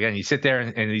 7.5. Again, you sit there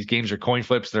and these games are coin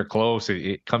flips. They're close.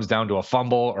 It comes down to a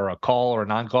fumble or a call or a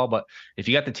non-call. But if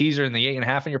you got the teaser and the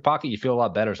 8.5 in your pocket, you feel a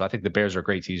lot better. So I think the Bears are a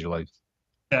great teaser. Like,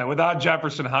 yeah, without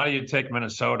Jefferson, how do you take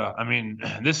Minnesota? I mean,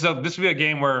 this will be a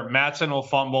game where Mattson will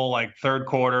fumble like third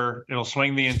quarter. It'll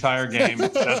swing the entire game.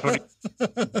 That's what.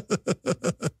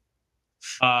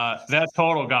 That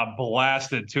total got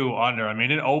blasted too under. I mean,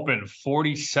 it opened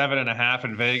 47.5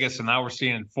 in Vegas, and now we're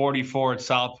seeing 44 at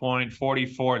South Point,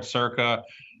 44 at Circa.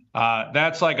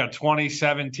 That's like a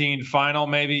 2017 final,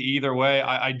 maybe. Either way,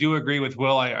 I do agree with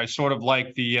Will. I sort of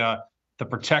like the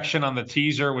protection on the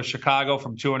teaser with Chicago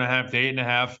from 2.5 to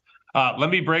 8.5. Let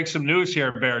me break some news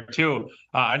here, Bear, too.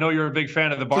 I know you're a big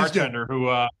fan of the bartender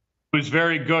who's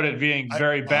very good at being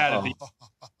very bad at the.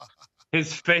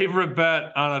 His favorite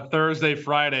bet on a Thursday,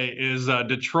 Friday is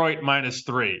Detroit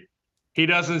 -3. He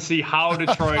doesn't see how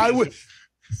Detroit. I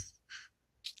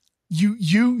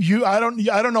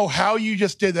don't know how you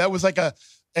just did that. It was like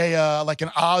like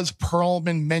an Oz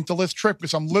Perlman mentalist trip,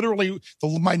 because I'm literally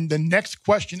the next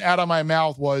question out of my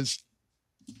mouth was,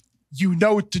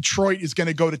 Detroit is going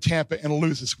to go to Tampa and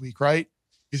lose this week, right?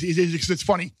 It's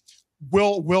funny.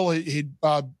 Will had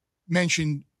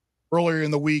mentioned earlier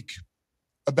in the week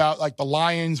about like the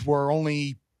Lions were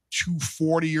only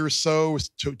 240 or so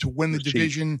to win the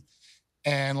division,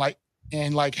 and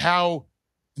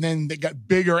then they got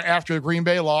bigger after the Green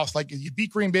Bay loss. Like, you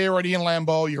beat Green Bay already in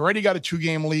Lambeau, you already got a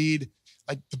 2-game lead.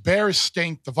 Like, the Bears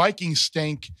stink, the Vikings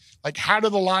stink. Like, how do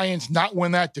the Lions not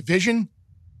win that division?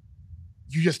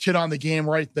 You just hit on the game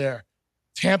right there.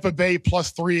 Tampa Bay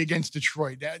 +3 against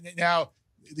Detroit. Now,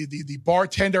 the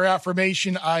bartender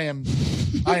affirmation, I am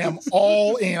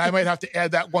all in. I might have to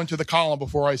add that one to the column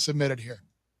before I submit it here.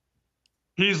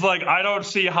 He's like, I don't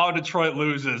see how Detroit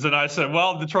loses. And I said,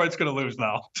 well, Detroit's going to lose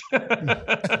now. You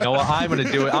know what? I'm going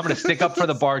to do it. I'm going to stick up for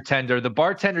the bartender. The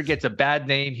bartender gets a bad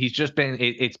name. He's just been,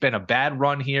 it's been a bad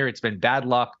run here. It's been bad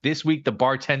luck. This week, the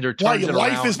bartender turns it around.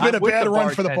 Life has been a bad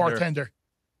run for the bartender.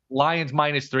 Lions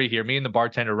 -3 here. Me and the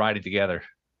bartender riding together.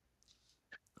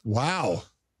 Wow.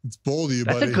 It's bold of you,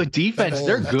 That's buddy. a good defense.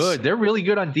 They're good. They're really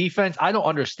good on defense. I don't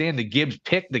understand the Gibbs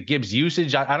pick, the Gibbs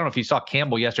usage. I don't know if you saw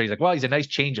Campbell yesterday. He's like, well, he's a nice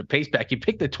change of pace back. He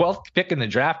picked the 12th pick in the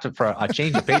draft for a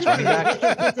change of pace running back.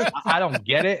 I don't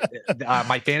get it.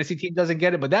 My fantasy team doesn't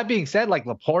get it. But that being said, like,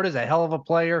 Laporta's a hell of a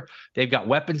player. They've got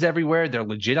weapons everywhere. They're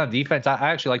legit on defense. I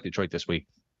actually like Detroit this week.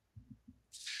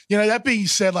 You know, that being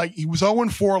said, like, he was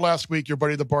 0-4 last week, your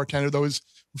buddy, the bartender. Those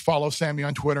who follow Sammy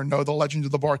on Twitter know the legend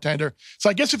of the bartender. So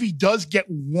I guess if he does get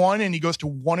one and he goes to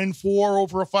 1-4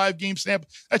 over a 5-game sample,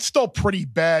 that's still pretty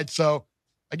bad. So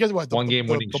I guess what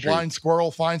the blind squirrel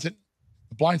finds it.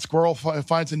 The blind squirrel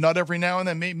finds a nut every now and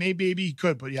then. Maybe he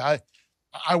could, but yeah,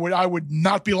 I would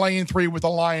not be laying 3 with the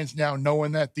Lions now,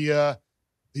 knowing that the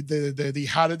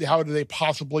how did they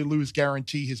possibly lose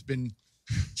guarantee has been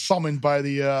summoned by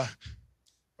the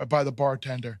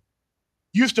bartender.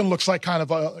 Houston looks like kind of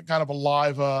a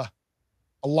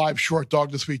live short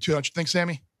dog this week too, don't you think,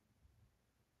 Sammy?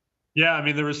 Yeah, I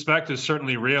mean, the respect is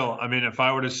certainly real. I mean, if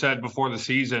I would have said before the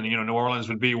season, you know, New Orleans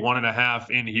would be 1.5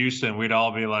 in Houston, we'd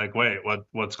all be like, wait,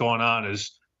 what's going on?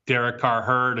 Is Derek Carr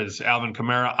hurt? Is Alvin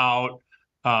Kamara out?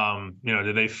 You know,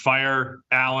 did they fire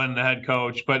Allen, the head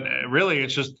coach? But really,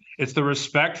 it's the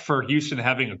respect for Houston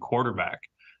having a quarterback.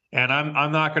 And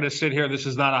I'm not going to sit here. This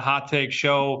is not a hot take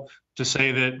show to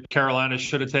say that Carolina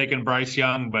should have taken Bryce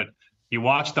Young, but you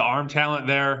watch the arm talent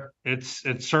there. It's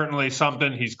certainly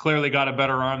something. He's clearly got a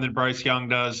better arm than Bryce Young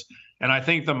does. And I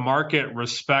think the market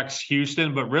respects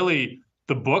Houston, but really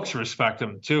the books respect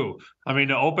him too. I mean,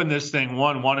 to open this thing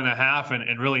 1.5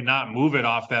 and really not move it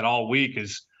off that all week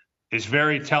is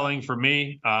very telling for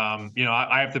me. You know,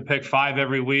 I have to pick 5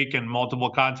 every week in multiple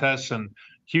contests, and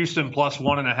Houston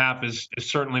 +1.5 is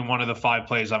certainly one of the 5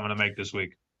 plays I'm going to make this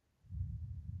week.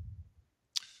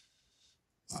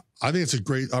 I think it's a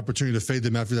great opportunity to fade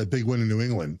them after that big win in New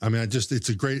England. I mean, it's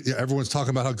a great, everyone's talking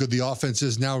about how good the offense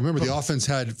is now. Remember, the offense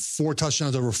had 4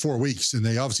 touchdowns over 4 weeks, and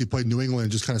they obviously played New England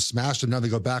and just kind of smashed them. Now they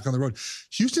go back on the road.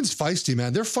 Houston's feisty,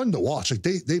 man. They're fun to watch. Like,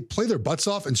 they play their butts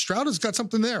off, and Stroud has got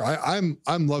something there. I'm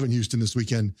loving Houston this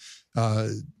weekend. But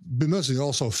mostly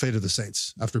also a fade of the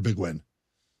Saints after a big win.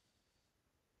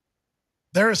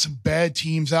 There are some bad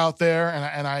teams out there,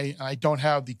 and I don't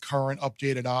have the current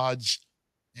updated odds.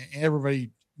 And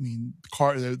everybody, I mean,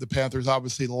 the Panthers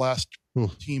obviously the last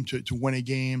team to win a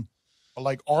game. But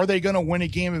like, are they going to win a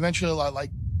game eventually? Like,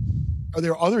 are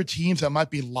there other teams that might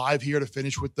be live here to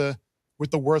finish with the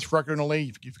worst record in the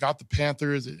league? You've got the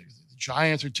Panthers. The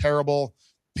Giants are terrible.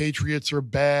 Patriots are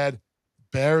bad.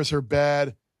 Bears are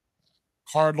bad.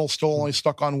 Cardinals still only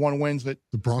stuck on 1 win. But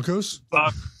the Broncos.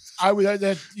 I was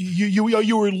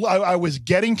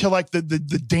getting to like the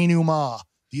denouement,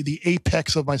 the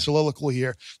apex of my soliloquy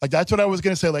here. Like, that's what I was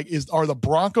going to say. Like, are the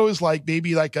Broncos like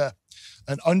maybe like an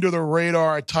under the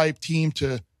radar type team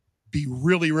to be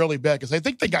really, really bad? Because I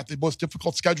think they got the most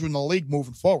difficult schedule in the league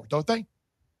moving forward, don't they?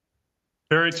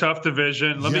 Very tough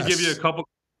division. Let me give you a couple.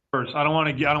 First, I don't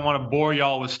want to bore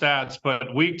y'all with stats,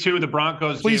 but week 2, the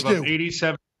Broncos gave up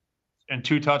 87 and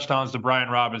 2 touchdowns to Brian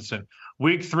Robinson.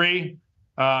 Week 3.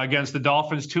 Against the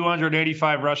Dolphins,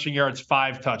 285 rushing yards,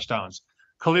 5 touchdowns.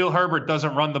 Khalil Herbert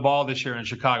doesn't run the ball this year in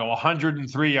Chicago,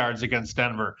 103 yards against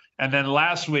Denver. And then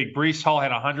last week, Breece Hall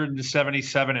had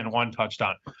 177 and 1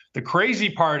 touchdown. The crazy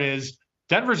part is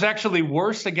Denver's actually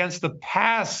worse against the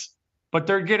pass, but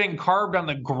they're getting carved on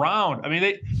the ground. I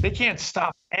mean, they can't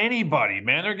stop anybody,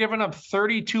 man. They're giving up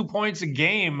 32 points a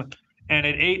game, and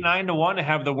at 8-9-1 to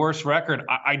have the worst record.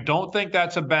 I don't think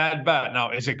that's a bad bet.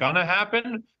 Now, is it going to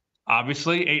happen?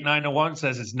 Obviously, 8-9-1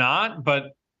 says it's not,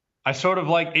 but I sort of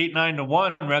like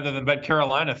 8-9-1 rather than bet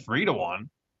Carolina 3-1.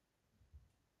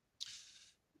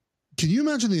 Can you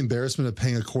imagine the embarrassment of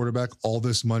paying a quarterback all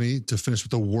this money to finish with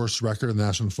the worst record in the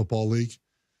National Football League?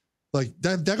 Like,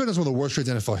 that goes one of the worst trades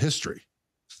in NFL history.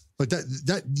 Like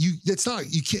that's not,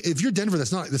 you can't, if you're Denver,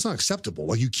 that's not acceptable.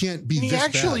 Like you can't be he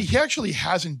actually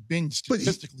hasn't been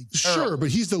statistically terrible. Sure, but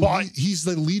he's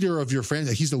the leader of your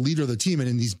franchise. He's the leader of the team. And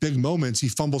in these big moments, he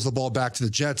fumbles the ball back to the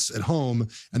Jets at home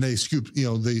and they scoop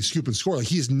and score. Like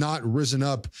he has not risen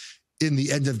up in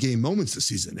the end of game moments this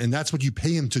season. And that's what you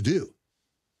pay him to do.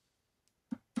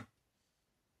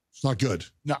 It's not good.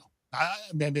 No.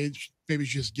 Maybe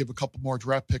just give a couple more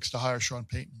draft picks to hire Sean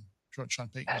Payton. Sean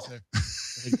Payton is there.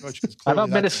 How about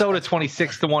Minnesota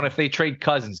 26-1 if they trade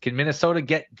Cousins? Can Minnesota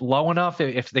get low enough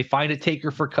if they find a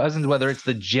taker for Cousins, whether it's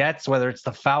the Jets, whether it's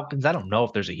the Falcons? I don't know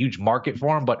if there's a huge market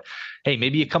for him, but hey,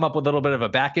 maybe you come up with a little bit of a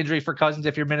back injury for Cousins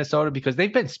if you're Minnesota, because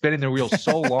they've been spinning their wheels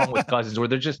so long with Cousins where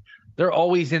they're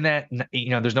always in that,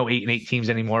 there's no 8-8 teams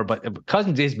anymore, but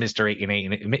Cousins is Mr.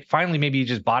 8-8. And finally, maybe you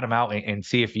just bottom out and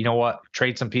see if,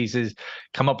 trade some pieces,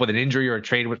 come up with an injury or a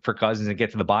trade for Cousins and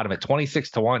get to the bottom at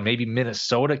 26-1. Maybe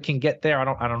Minnesota can get there.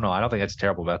 I don't know. I don't think that's a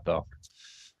terrible bet though.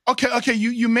 Okay.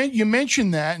 You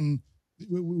mentioned that, and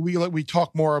we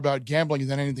talk more about gambling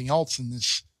than anything else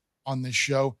on this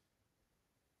show.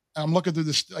 I'm looking through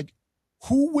this, like,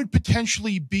 who would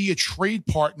potentially be a trade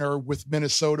partner with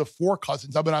Minnesota for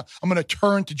Cousins? I'm gonna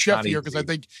turn to Geoff here because I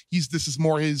think this is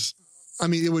more his. I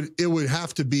mean, it would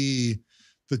have to be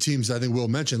the teams I think Will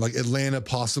mentioned, like Atlanta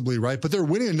possibly, right? But they're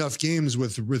winning enough games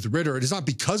with Ritter. It is not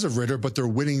because of Ritter, but they're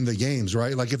winning the games,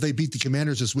 right? Like if they beat the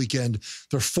Commanders this weekend,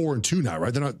 they're 4-2 now,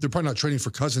 right? They're probably not trading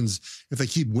for Cousins if they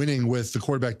keep winning with the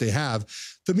quarterback they have.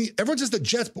 To me, everyone says the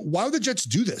Jets, but why would the Jets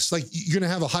do this? Like you're going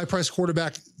to have a high-priced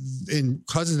quarterback in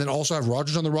Cousins and also have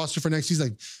Rodgers on the roster for next season.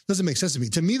 Like doesn't make sense to me.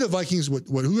 To me, the Vikings,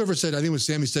 what whoever said, I think it was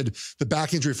Sammy said, the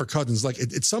back injury for Cousins. Like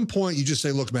at some point, you just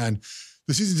say, look, man,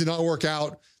 the season did not work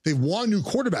out. They want a new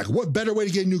quarterback. What better way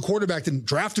to get a new quarterback than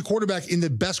draft a quarterback in the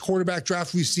best quarterback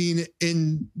draft we've seen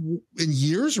in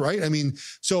years, right? I mean,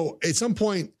 so at some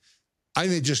point, I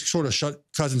think they just sort of shut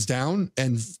Cousins down,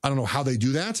 and I don't know how they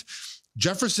do that.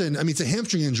 Jefferson, I mean, it's a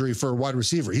hamstring injury for a wide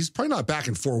receiver. He's probably not back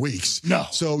in 4 weeks. No.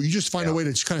 So you just find a way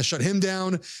to just kind of shut him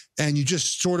down, and you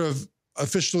just sort of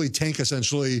officially tank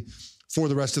essentially for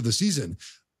the rest of the season.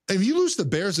 If you lose the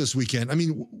Bears this weekend, I mean,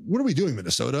 what are we doing,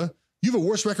 Minnesota? You have a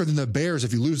worse record than the Bears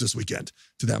if you lose this weekend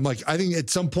to them. Like, I think at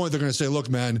some point they're going to say,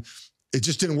 look, man, it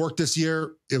just didn't work this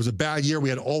year. It was a bad year. We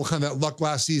had all kind of that luck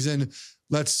last season.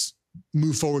 Let's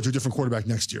move forward to a different quarterback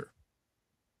next year.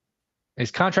 His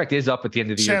contract is up at the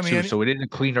end of the year too, so it isn't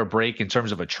clean or break in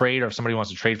terms of a trade or if somebody wants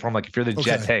to trade for him. Like if you're the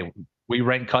Jets, hey, we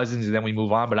rent Cousins and then we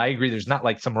move on. But I agree, there's not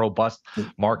like some robust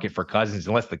market for Cousins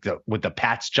unless with the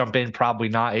Pats jump in, probably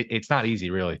not. It's not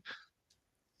easy, really.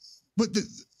 But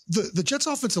the Jets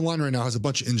offensive line right now has a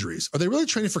bunch of injuries. Are they really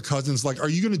training for Cousins? Like, are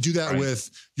you going to do that with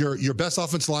your best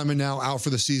offensive lineman now out for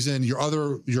the season, your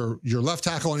left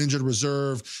tackle on injured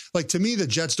reserve? Like, to me, the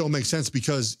Jets don't make sense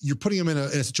because you're putting him in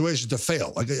a situation to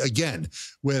fail. Like, again,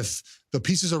 with the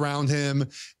pieces around him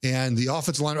and the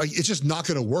offensive line, like, it's just not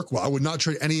going to work well. I would not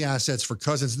trade any assets for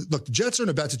Cousins. Look, the Jets are in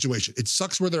a bad situation. It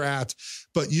sucks where they're at,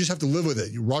 but you just have to live with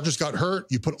it. Rodgers got hurt.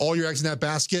 You put all your eggs in that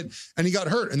basket, and he got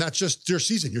hurt, and that's just your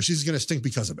season. Your season's going to stink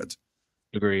because of it.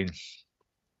 Agreed.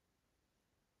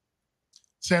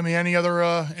 Sammy, any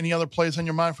other plays on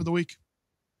your mind for the week?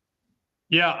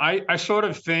 Yeah, I sort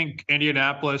of think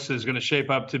Indianapolis is going to shape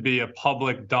up to be a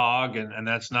public dog, and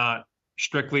that's not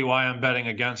strictly why I'm betting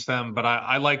against them, but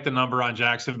I like the number on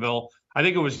Jacksonville. I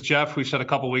think it was Geoff who said a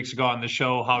couple of weeks ago on the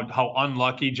show how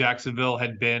unlucky Jacksonville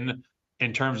had been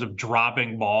in terms of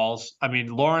dropping balls. I mean,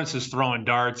 Lawrence is throwing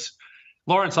darts.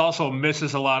 Lawrence also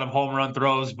misses a lot of home run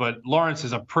throws, but Lawrence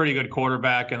is a pretty good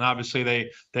quarterback, and obviously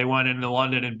they went into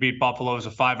London and beat Buffalo as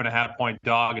a 5.5-point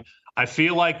dog. I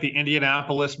feel like the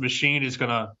Indianapolis machine is going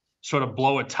to sort of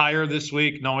blow a tire this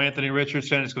week. No Anthony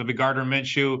Richardson. It's going to be Gardner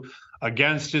Minshew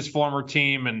against his former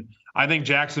team. And I think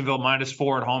Jacksonville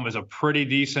 -4 at home is a pretty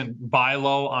decent buy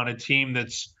low on a team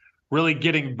that's really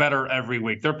getting better every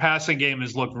week. Their passing game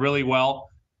has looked really well.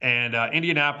 And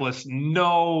Indianapolis,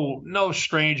 no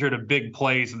stranger to big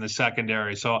plays in the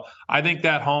secondary. So I think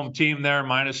that home team there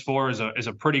 -4 is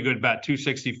a pretty good bet.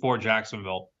 264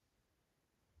 Jacksonville.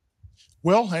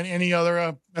 Will, any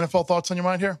other NFL thoughts on your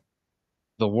mind here?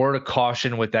 The word of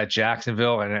caution with that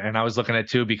Jacksonville, and I was looking at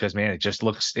too because, man, it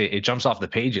jumps off the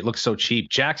page. It looks so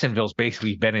cheap. Jacksonville's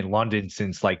basically been in London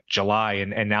since like July,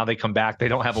 and now they come back. They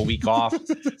don't have a week off.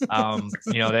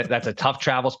 That's a tough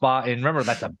travel spot. And remember,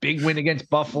 that's a big win against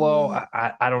Buffalo.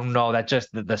 I don't know. That just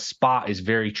the spot is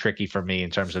very tricky for me in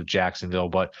terms of Jacksonville.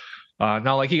 But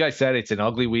no, like you guys said, it's an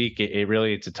ugly week.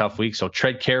 It's a tough week. So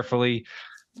tread carefully.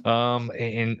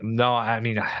 And no, I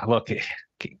mean, look,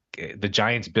 the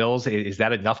Giants Bills, is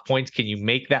that enough points? Can you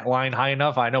make that line high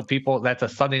enough? I know that's a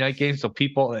Sunday night game, so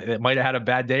people that might have had a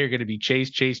bad day are going to be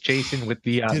chasing with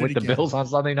the Bills on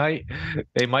Sunday night.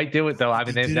 They might do it though. I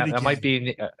mean, that might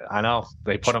be. I know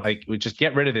they put them. Like, we just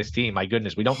get rid of this team. My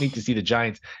goodness, we don't need to see the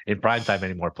Giants in primetime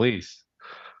anymore, please.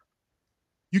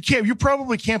 You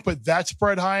probably can't put that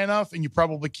spread high enough, and you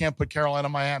probably can't put Carolina,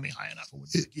 Miami high enough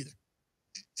either.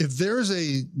 If there's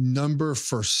a number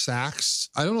for sacks,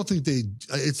 I don't think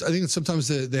I think sometimes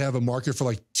they have a market for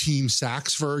like team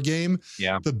sacks for a game.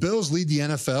 Yeah. The Bills lead the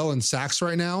NFL in sacks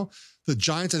right now. The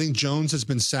Giants, I think Jones has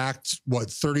been sacked,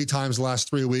 30 times the last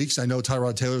 3 weeks. I know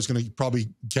Tyrod Taylor is going to probably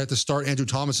get the start. Andrew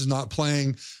Thomas is not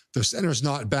playing. The center's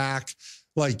not back.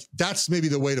 Like, that's maybe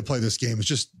the way to play this game, is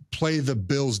just play the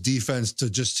Bills defense to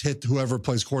just hit whoever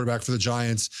plays quarterback for the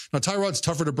Giants. Now, Tyrod's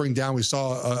tougher to bring down. We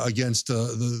saw against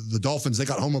the Dolphins. They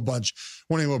got home a bunch,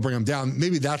 weren't able to bring him down.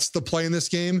 Maybe that's the play in this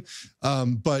game,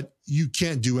 but you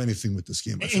can't do anything with this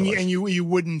game. And you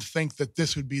wouldn't think that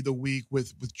this would be the week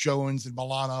with Jones and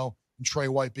Milano and Trey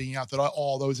White being out, that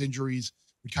all those injuries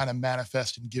would kind of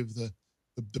manifest and give the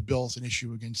Bills an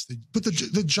issue against the. But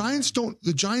the Giants don't.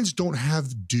 The Giants don't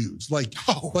have dudes like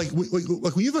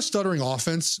when you have a stuttering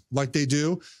offense like they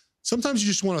do. Sometimes you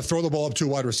just want to throw the ball up to a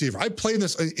wide receiver. I played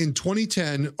this in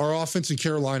 2010. Our offense in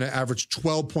Carolina averaged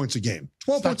 12 points a game.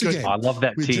 12 points a game. I love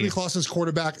that team. Jimmy Clausen's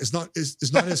quarterback is not his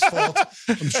fault.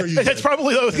 I'm sure you. That's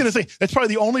probably. I was going to say that's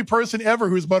probably the only person ever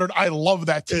who's muttered, "I love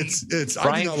that team." It's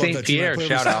Brian St. Pierre.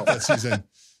 Shout out that season.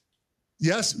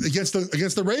 Yes, against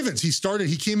the Ravens.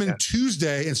 He came in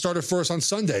Tuesday and started for us on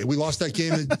Sunday. We lost that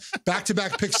game.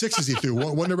 Back-to-back pick sixes he threw.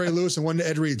 One to Ray Lewis and one to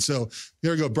Ed Reed. So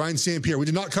there we go. Brian St. Pierre. We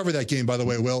did not cover that game, by the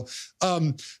way, Will.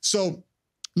 So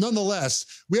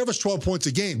nonetheless, we averaged 12 points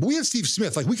a game. But we had Steve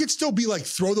Smith. Like, we could still be like,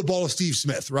 throw the ball to Steve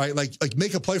Smith, right? Like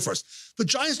make a play for us. The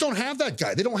Giants don't have that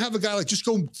guy. They don't have a guy like, just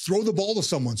go throw the ball to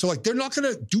someone. So like, they're not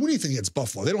going to do anything against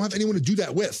Buffalo. They don't have anyone to do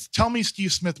that with. Tell me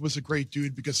Steve Smith was a great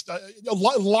dude, because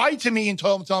lie to me and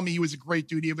tell me he was a great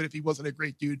dude, even if he wasn't a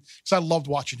great dude, because I loved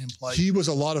watching him play. He was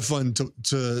a lot of fun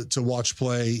to watch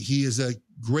play. He is a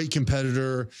great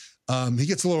competitor. He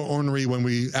gets a little ornery when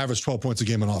we average 12 points a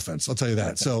game on offense. I'll tell you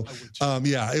that. So,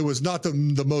 it was not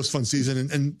the most fun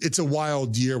season. And it's a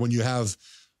wild year when you have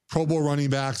Pro Bowl running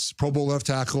backs, Pro Bowl left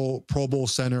tackle, Pro Bowl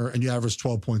center, and you average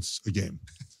 12 points a game.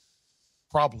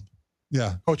 Problem.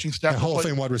 Yeah. Coaching staff. Hall of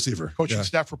Fame wide receiver. Coaching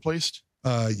staff replaced?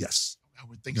 Yes. I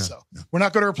would think so. Yeah. We're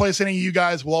not going to replace any of you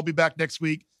guys. We'll all be back next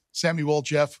week. Sammy, Will,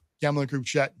 Jeff, Gambling Group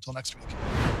Chat. Until next week.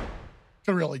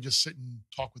 Can really just sit and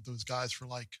talk with those guys for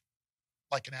like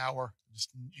an hour, just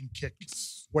and kick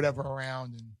whatever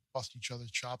around and bust each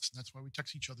other's chops. And that's why we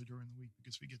text each other during the week,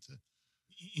 because we get to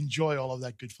enjoy all of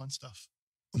that good fun stuff.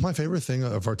 My favorite thing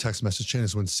of our text message chain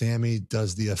is when Sammy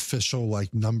does the official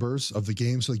numbers of the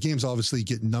game. So the games obviously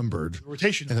get numbered, the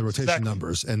rotation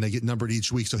numbers, and they get numbered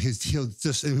each week. So he'll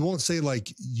just, and he won't say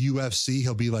like UFC.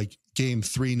 He'll be like game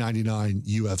 399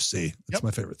 UFC. That's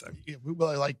my favorite thing. Yeah,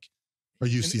 well, or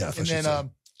UCF. And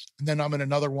then I'm in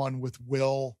another one with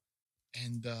Will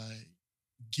and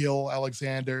Gil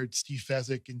Alexander, Steve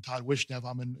Fezzik, and Todd Wishnev.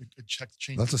 I'm in a check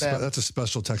chain. That's a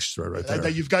special text thread right there.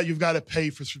 You've got to pay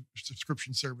for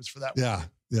subscription service for that one.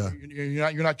 Yeah.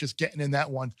 You're not just getting in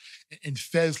that one. And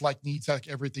Fez needs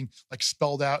everything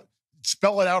spelled out.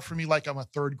 Spell it out for me like I'm a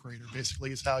third grader.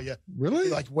 Basically, is how you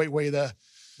really weigh the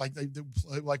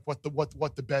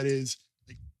what the bet is.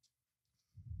 Like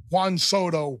Juan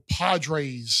Soto,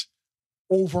 Padres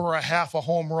over a half a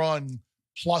home run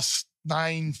plus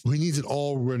 9. He needs it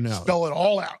all written out. Spell it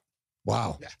all out.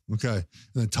 Wow. Yeah. Okay. And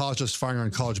then Todd's just firing on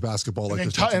college basketball.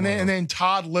 And then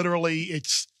Todd literally,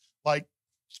 it's like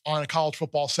on a college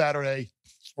football Saturday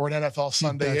or an NFL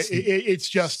Sunday. It's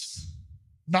just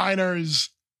Niners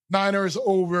Browns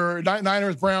over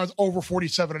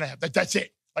 47.5. That's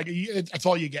it. That's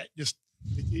all you get. Just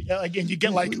again, you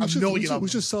get a million. We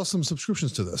should sell some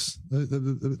subscriptions to this.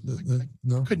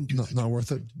 No, couldn't do that. Not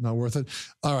worth it. Not worth it.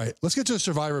 All right, let's get to a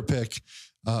survivor pick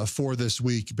for this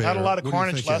week. Bear. Not a lot of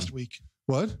carnage last week.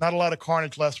 What? Not a lot of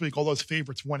carnage last week. All those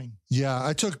favorites winning. Yeah,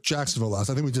 I took Jacksonville last.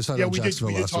 I think we decided on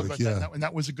Jacksonville last week. That, and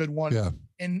that was a good one. Yeah,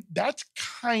 and that's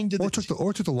kind of took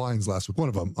the Lions last week. One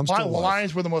of them. The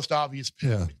Lions were the most obvious pick.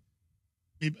 Yeah.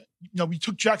 We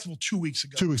took Jacksonville 2 weeks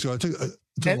ago. 2 weeks ago, I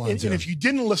took Lions, and if you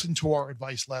didn't listen to our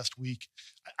advice last week,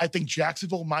 I think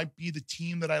Jacksonville might be the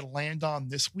team that I land on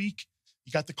this week.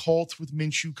 You got the Colts with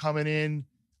Minshew coming in.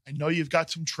 I know you've got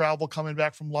some travel coming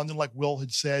back from London, like Will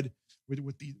had said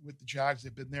with the Jags.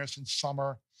 They've been there since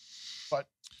summer, but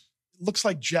it looks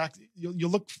like you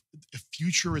look at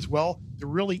future as well. There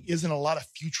really isn't a lot of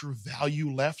future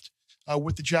value left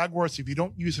with the Jaguars. If you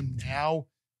don't use them now,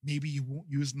 maybe you won't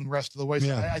use them the rest of the way. So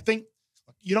Yeah. I think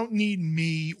you don't need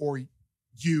me or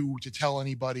you to tell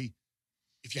anybody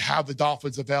if you have the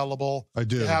Dolphins available, I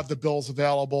do. you have the Bills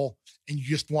available, and you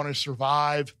just want to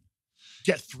survive,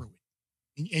 get through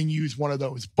it and use one of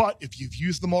those. But if you've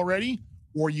used them already,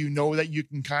 or you know that you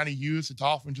can kind of use the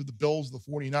Dolphins or the Bills, the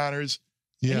 49ers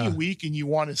any week, and you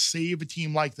want to save a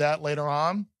team like that later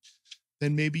on,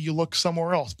 then maybe you look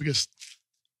somewhere else, because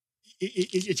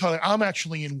it's hard. I'm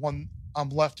actually in one. I'm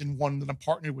left in one that I'm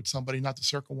partnered with somebody, not to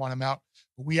circle one. I'm out,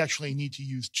 but we actually need to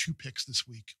use 2 picks this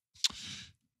week.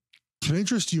 Can I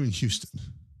interest you in Houston?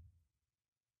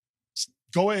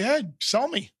 Go ahead, sell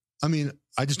me. I mean,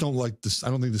 I just don't like this. I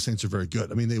don't think the Saints are very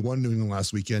good. I mean, they won New England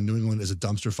last weekend. New England is a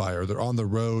dumpster fire. They're on the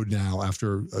road now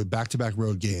after back-to-back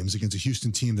road games against a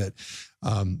Houston team that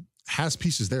has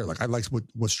pieces there. Like, I liked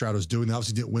what Stroud was doing. They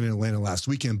obviously didn't win in Atlanta last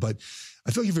weekend, but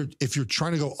I feel like if you're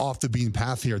trying to go off the beaten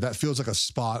path here, that feels like a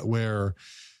spot where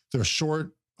they're a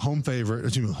short home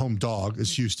favorite, home dog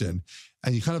is Houston.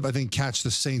 And you kind of, I think, catch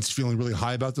the Saints feeling really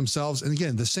high about themselves. And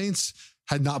again, the Saints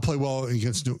had not played well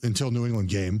until New England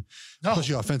game,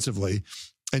 especially offensively.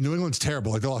 And New England's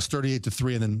terrible. Like, they lost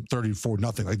 38-3 and then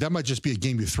 34-0. Like, that might just be a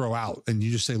game you throw out and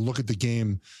you just say, look at the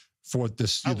game for what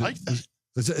this. I like that.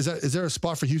 Is there a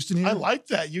spot for Houston here? I like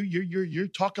that. You're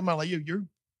talking about, like, you're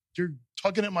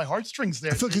tugging at my heartstrings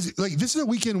there. I feel like this is a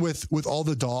weekend with all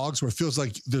the dogs where it feels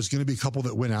like there's going to be a couple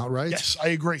that win outright. Yes, I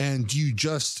agree. And do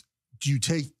you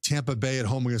take Tampa Bay at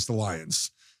home against the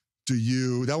Lions?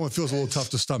 That one feels a little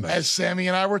tough to stomach. As Sammy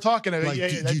and I were talking about, like,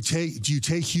 do you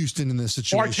take Houston in this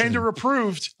situation? Bartender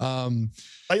approved. You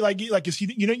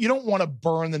don't want to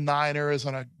burn the Niners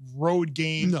on a road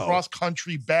game, cross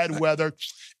country, bad weather.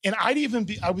 And I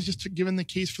was just giving the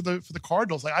case for the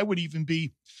Cardinals. Like, I would even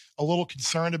be a little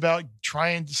concerned about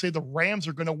trying to say the Rams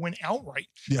are going to win outright.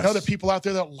 Yes. I know there are people out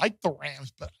there that like the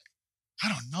Rams, but I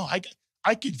don't know.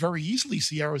 I could very easily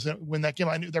see Arizona win that game.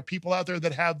 I know there are people out there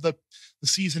that have the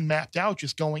season mapped out,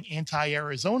 just going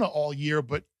anti-Arizona all year,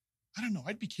 but I don't know.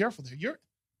 I'd be careful there.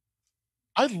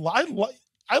 I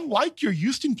like your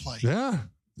Houston play. Yeah.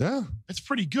 It's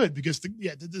pretty good because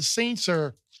the Saints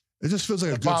are. It just feels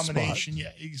like a abomination. Good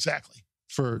spot. Yeah, exactly.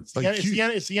 It's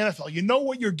the NFL. You know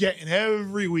what you're getting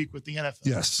every week with the NFL.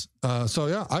 Yes. So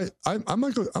yeah, I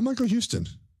might go Houston.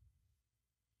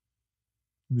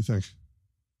 What do you think?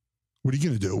 What are you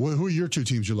going to do? Who are your 2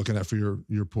 teams you're looking at for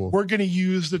your pool? We're going to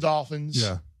use the Dolphins.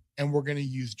 Yeah. And we're going to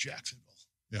use Jacksonville.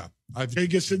 Yeah.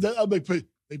 The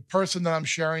person that I'm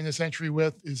sharing this entry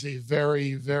with is a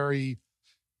very, very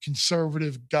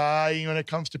conservative guy when it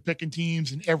comes to picking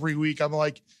teams. And every week I'm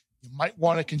like, you might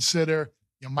want to consider.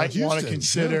 You might want to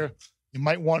consider. You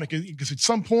might want to, because at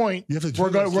some point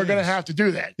we're going to have to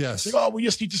do that. Yes. Like, we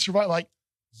just need to survive. Like,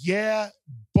 yeah,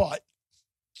 but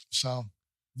so.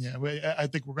 Yeah, I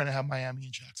think we're going to have Miami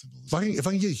and Jacksonville. If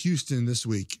I can get Houston this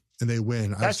week and they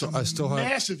win, I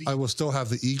will still have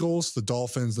the Eagles, the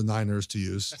Dolphins, the Niners to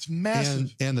use. That's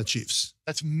massive, and the Chiefs.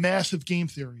 That's massive game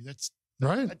theory. That's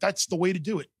right. That's the way to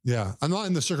do it. Yeah, I'm not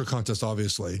in the circle contest,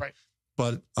 obviously, right?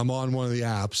 But I'm on one of the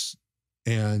apps,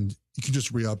 and you can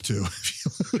just re-up too.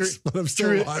 But I'm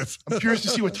still alive. I'm curious to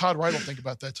see what Todd Wright will think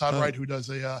about that. Todd Wright, who does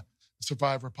a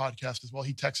Survivor podcast as well,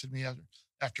 he texted me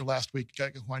after last week,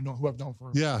 who I've known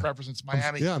for represents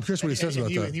Miami. I'm curious what he says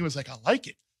about that. And he was like, I like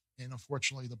it. And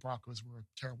unfortunately, the Broncos were a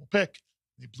terrible pick.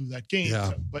 They blew that game. Yeah.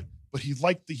 So, but he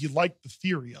liked the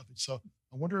theory of it. So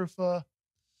I wonder if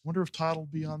Todd will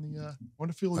be on the. I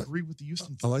wonder if he'll agree with the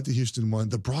Houston. I like the Houston one.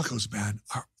 The Broncos, man,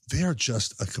 they are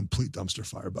just a complete dumpster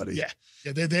fire, buddy. Yeah.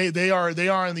 They are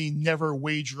in the never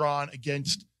wager on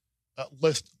against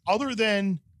list. Other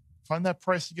than find that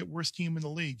price to get worst team in the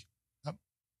league.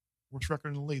 Worst record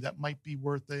in the league. That might be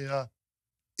worth a.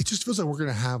 It just feels like we're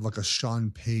gonna have like a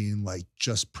Sean Payne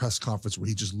just press conference where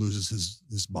he just loses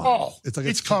his mind. Oh,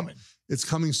 it's coming. It's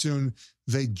coming soon.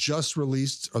 They just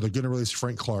released, or they're gonna release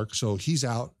Frank Clark, so he's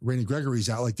out. Randy Gregory's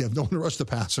out. Like, they have no one to rush the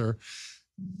passer.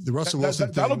 The Russell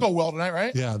Wilson that'll go well tonight,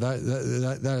 right? Yeah,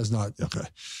 that is not okay.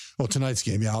 Well, tonight's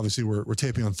game, obviously we're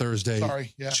taping on Thursday.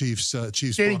 Sorry, yeah. Chiefs.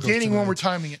 Gaining when we're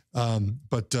timing it. I think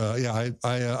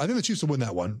the Chiefs will win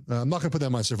that one. I'm not going to put that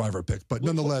in my Survivor pick, but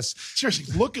nonetheless,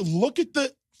 seriously, look at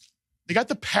they got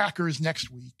the Packers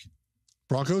next week.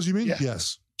 Broncos, you mean? Yeah.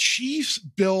 Yes. Chiefs,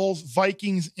 Bills,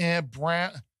 Vikings, and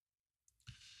Browns.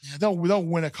 Yeah, they'll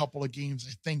win a couple of games,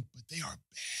 I think, but they are bad.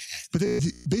 But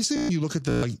basically, you look at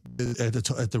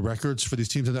the records for these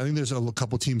teams, and I think there's a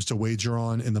couple teams to wager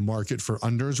on in the market for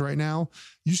unders right now.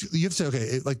 You have to say,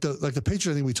 okay, like the Patriots,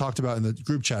 I think we talked about in the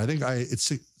group chat. I think I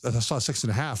saw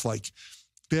 6.5. Like,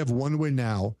 they have one win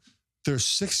now. There's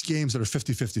 6 games that are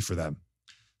 50-50 for them.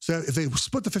 So if they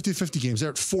split the 50-50 games, they're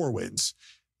at 4 wins.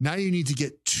 Now you need to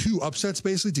get 2 upsets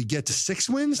basically to get to 6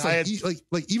 wins.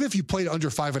 Like even if you played under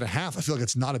 5.5, I feel like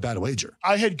it's not a bad wager.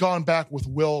 I had gone back with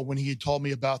Will when he had told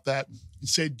me about that and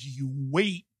said, do you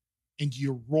wait and do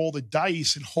you roll the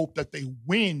dice and hope that they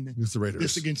win against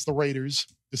the Raiders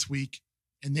this week?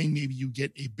 And then maybe you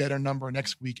get a better number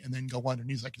next week and then go under. And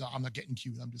he's like, no, I'm not getting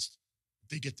cute. If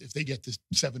they get this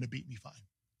 7 to beat me, fine.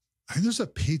 I think there's a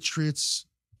Patriots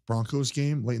Broncos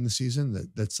game late in the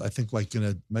season that's I think like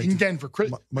gonna make in Denver.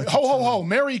 Ho!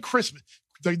 Merry Christmas!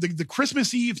 The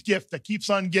Christmas Eve gift that keeps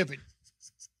on giving.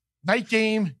 Night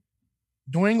game,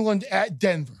 New England at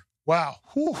Denver. Wow!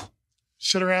 Whew.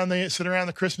 Sit around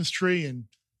the Christmas tree and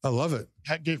I love it.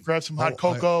 Grab some hot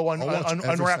cocoa,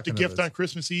 unwrap the gift on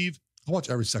Christmas Eve. I'll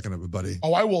watch every second of it, buddy.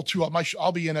 Oh, I will too.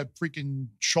 I'll be in a freaking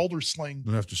shoulder sling.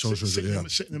 Don't have to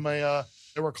sitting in my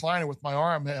recliner with my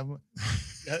arm.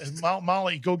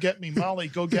 Molly, go get me. Molly,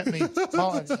 go get me.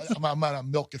 Molly, I'm gonna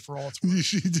milk it for all it's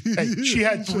worth. Hey,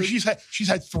 she's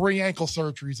had 3 ankle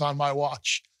surgeries on my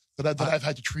watch that I've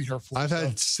had to treat her for. I've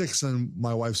had 6 on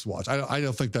my wife's watch. I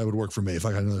don't think that would work for me if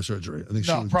I had another surgery. I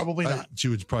think probably not. She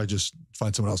would probably just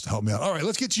find someone else to help me out. All right,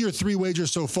 let's get to your 3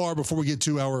 wagers so far before we get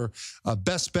to our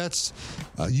best bets.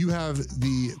 You have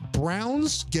the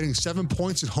Browns getting 7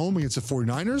 points at home against the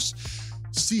 49ers.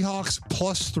 Seahawks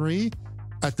 +3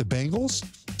 at the Bengals.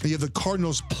 And you have the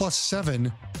Cardinals +7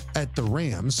 at the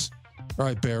Rams. All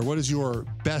right, Bear, what is your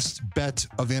best bet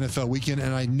of the NFL weekend?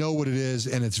 And I know what it is,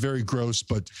 and it's very gross,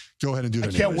 but go ahead and do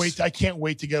it anyways. I can't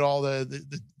wait to get all the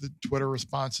Twitter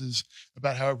responses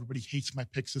about how everybody hates my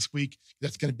picks this week.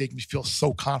 That's going to make me feel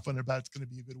so confident about it's going to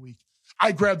be a good week.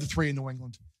 I grabbed the 3 in New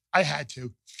England. I had to.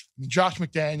 I mean, Josh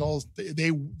McDaniels,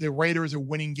 the Raiders are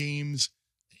winning games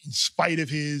in spite of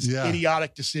his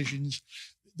idiotic decisions.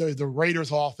 The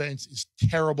Raiders' offense is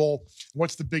terrible.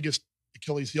 What's the biggest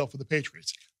Achilles heel for the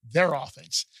Patriots? Their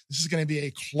offense. This is going to be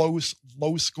a close,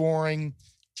 low-scoring,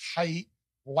 tight,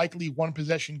 likely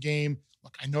one-possession game.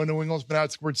 Look, I know New England's been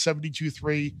outscored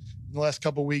 72-3 in the last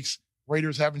couple of weeks.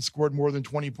 Raiders haven't scored more than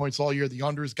 20 points all year. The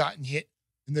under's gotten hit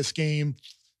in this game.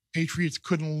 Patriots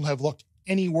couldn't have looked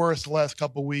any worse the last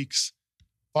couple of weeks.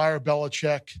 Fire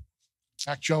Belichick.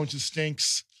 Mac Jones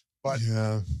stinks. But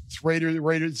it's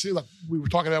Raiders. See, look, we were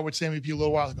talking about with Sammy P a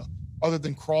little while ago. Other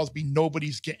than Crosby,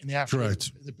 nobody's getting after him.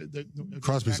 Correct.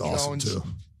 Crosby's Mac awesome Jones, too.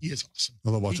 He is awesome. I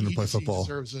love watching him play football. He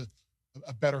deserves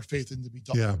a better faith than to be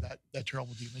done with that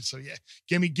terrible defense. So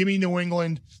give me New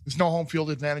England. There's no home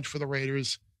field advantage for the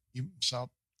Raiders. So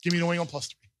give me New England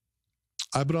 +3.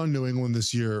 I bet on New England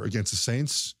this year against the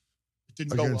Saints. It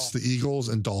didn't go well. Against the Eagles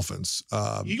and Dolphins.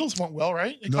 Eagles went well,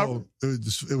 right? It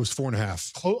was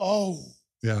 4.5.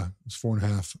 Yeah, it was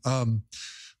 4.5.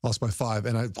 Lost by 5.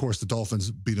 And of course, the Dolphins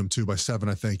beat them too by 7,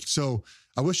 I think. So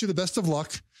I wish you the best of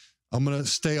luck. I'm going to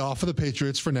stay off of the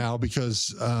Patriots for now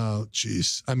because, I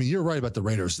mean, you're right about the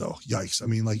Raiders, though. Yikes. I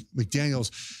mean, like McDaniels.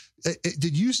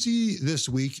 Did you see this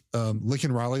week,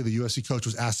 Lincoln Riley, the USC coach,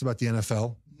 was asked about the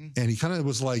NFL? Mm-hmm. And he kind of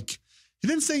was like, he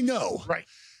didn't say no. Right.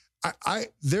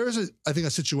 There is, I think,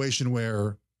 a situation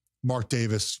where Mark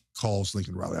Davis calls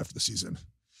Lincoln Riley after the season.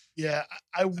 Yeah.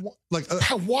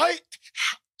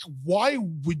 Why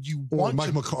would you want Mike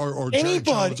McCarr or Jerry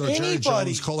Jones or Jerry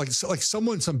Jones call like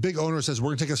some big owner says we're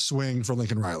gonna take a swing for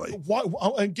Lincoln Riley? Why?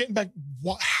 And getting back,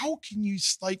 how can you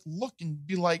look and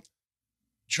be like,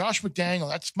 Josh McDaniel,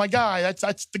 that's my guy.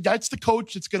 That's the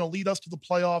coach that's gonna lead us to the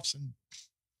playoffs.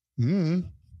 And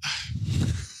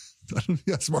I don't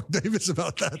think Mark Davis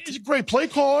about that. He's a great play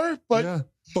caller, but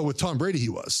but with Tom Brady he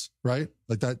was right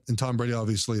like that, and Tom Brady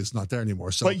obviously is not there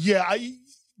anymore. So, but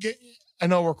I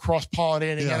know we're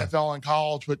cross-pollinating NFL and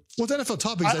college, but the NFL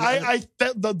topics.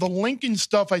 The Lincoln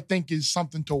stuff I think is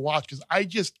something to watch because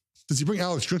does he bring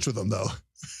Alex Grinch with him though?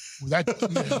 That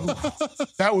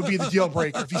would be the deal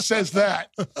breaker if he says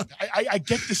that. I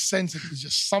get the sense that there's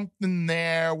just something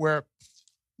there where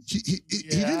he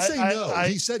didn't say no.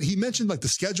 He mentioned like the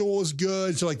schedule is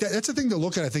good, so like that's the thing to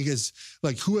look at. I think is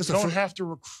like who has don't have to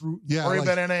recruit. Worry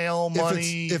about NIL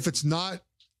money if it's not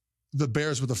the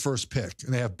Bears with the first pick,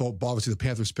 and they have both, obviously the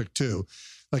Panthers pick too.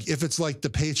 Like if it's like the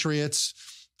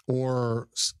Patriots or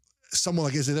someone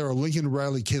like, is there a Lincoln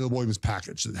Riley, Caleb Williams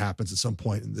package that happens at some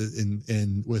point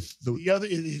in with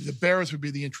the Bears would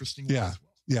be the interesting one as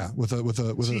well. Yeah.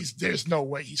 There's no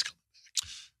way he's coming back.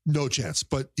 No chance.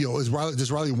 But does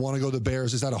Riley want to go to the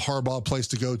Bears? Is that a Harbaugh place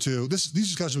to go to? These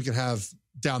discussions we can have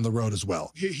down the road as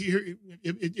well.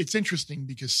 It's interesting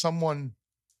because someone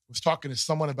was talking to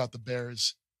someone about the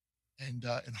Bears and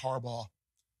Harbaugh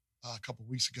a couple of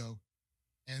weeks ago,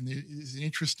 and it's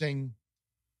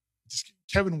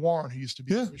Kevin Warren, who used to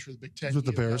be commissioner of the Big Ten, with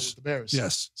the Bears. With the Bears.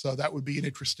 Yes. So that would be an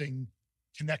interesting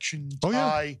connection, Oh,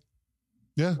 tie,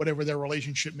 yeah. Whatever their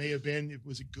relationship may have been.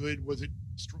 Was it good? Was it,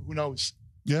 who knows?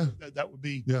 Yeah. That would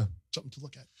be something to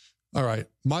look at. All right.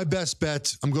 My best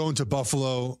bet, I'm going to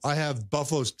Buffalo. I have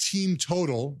Buffalo's team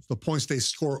total, the points they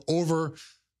score, over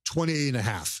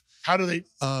 28.5. How do they?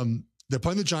 They're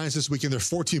playing the Giants this weekend. They're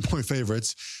 14-point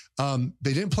favorites.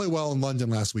 They didn't play well in London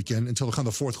last weekend until kind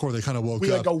of the fourth quarter. They kind of woke up.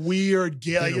 Like a weird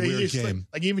game.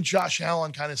 Like even Josh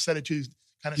Allen kind of said it too,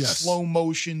 kind of slow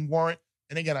motion warrant.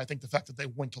 And again, I think the fact that they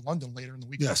went to London later in the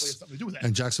week has something to do with that.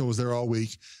 And Jackson was there all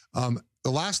week.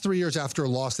 The last 3 years after a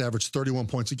loss, they averaged 31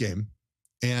 points a game.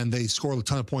 And they score a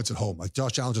ton of points at home. Like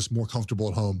Josh Allen's just more comfortable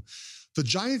at home. The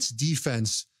Giants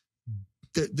defense,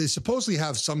 they supposedly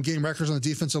have some game records on the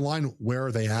defensive line. Where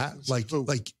are they at? Like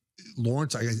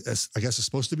Lawrence, I guess is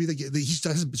supposed to be he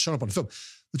hasn't shown up on the film.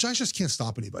 The Giants just can't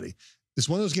stop anybody. It's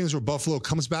one of those games where Buffalo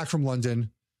comes back from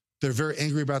London. They're very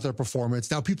angry about their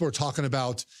performance. Now people are talking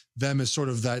about them as sort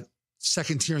of that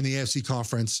second tier in the AFC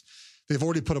conference. They've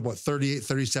already put up 38,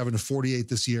 37 to 48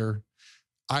 this year.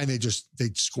 And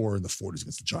they'd score in the 40s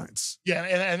against the Giants. Yeah,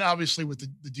 and obviously with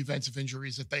the defensive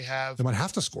injuries that they have, they might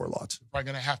have to score a lot. They're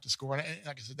probably going to have to score. And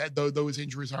like I said, those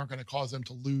injuries aren't going to cause them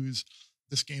to lose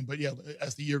this game. But yeah,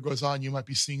 as the year goes on, you might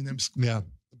be seeing them. Yeah,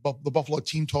 the Buffalo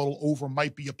team total over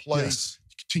might be a play to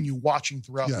continue watching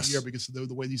throughout the year because of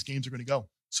the way these games are going to go.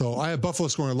 So I have Buffalo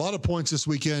scoring a lot of points this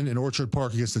weekend in Orchard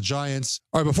Park against the Giants.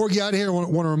 All right, before we get out of here, I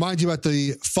want to remind you about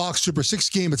the Fox Super 6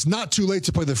 game. It's not too late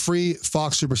to play the free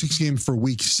Fox Super 6 game for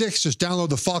Week 6. Just download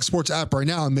the Fox Sports app right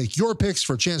now and make your picks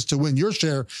for a chance to win your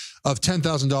share of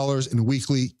 $10,000 in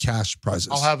weekly cash prizes.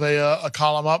 I'll have a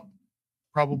column up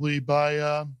probably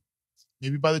by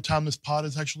maybe by the time this pod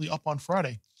is actually up on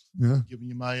Friday. Yeah, giving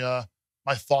you my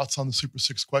thoughts on the Super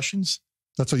 6 questions.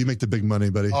 That's how you make the big money,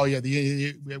 buddy. Oh yeah,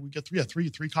 we get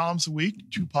three columns a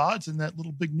week, 2 pods, and that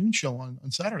little big noon show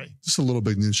on Saturday. Just a little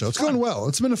big noon show. It's going well.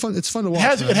 It's been fun to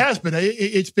watch. It has been.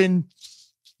 It's been.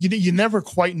 You never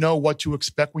quite know what to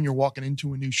expect when you're walking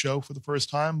into a new show for the first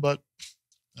time, but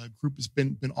the group has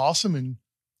been awesome, and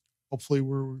hopefully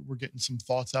we're getting some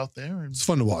thoughts out there. And it's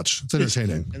fun to watch. It's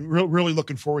entertaining, and really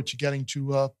looking forward to getting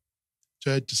to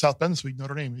South Bend this week,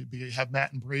 Notre Dame. You have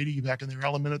Matt and Brady back in their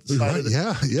element at the side of the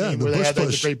game where they had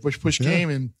the great push game,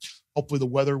 and hopefully the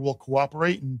weather will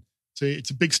cooperate. And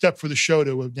it's a big step for the show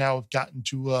to have now gotten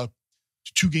to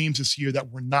 2 games this year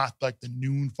that were not like the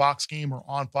noon Fox game or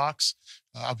on Fox.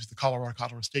 Obviously the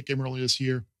Colorado State game earlier this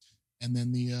year, and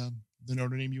then the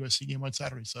Notre Dame USC game on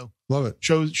Saturday. So love it.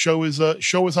 Show is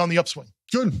on the upswing.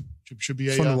 Good. Should be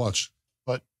fun to watch.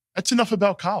 But that's enough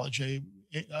about college.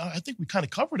 I think we kind of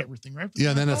covered everything, right? Yeah,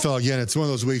 and then NFL again. It's one of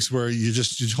those weeks where you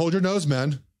just hold your nose,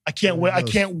 man. I can't wait. I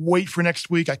can't wait for next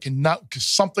week. I cannot, because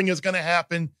something is going to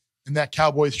happen in that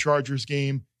Cowboys-Chargers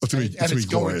game, and it's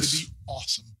going to be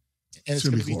awesome, and it's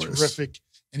going to be terrific.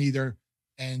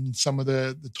 And some of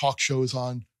the talk shows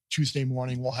on Tuesday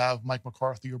morning will have Mike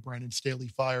McCarthy or Brandon Staley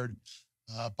fired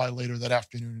by later that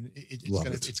afternoon.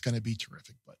 It's going to be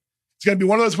terrific, but it's going to be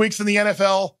one of those weeks in the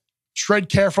NFL. Tread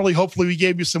carefully. Hopefully we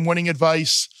gave you some winning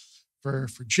advice for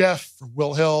Geoff, for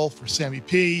Will Hill, for Sammy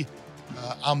P.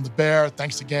 I'm the Bear.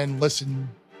 Thanks again.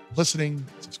 Listening,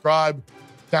 subscribe,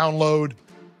 download,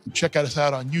 check us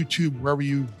out on YouTube, wherever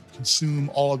you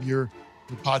consume all of your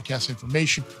podcast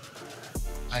information.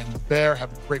 I am the Bear.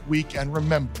 Have a great week. And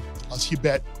remember, the less you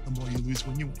bet, the more you lose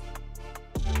when you win.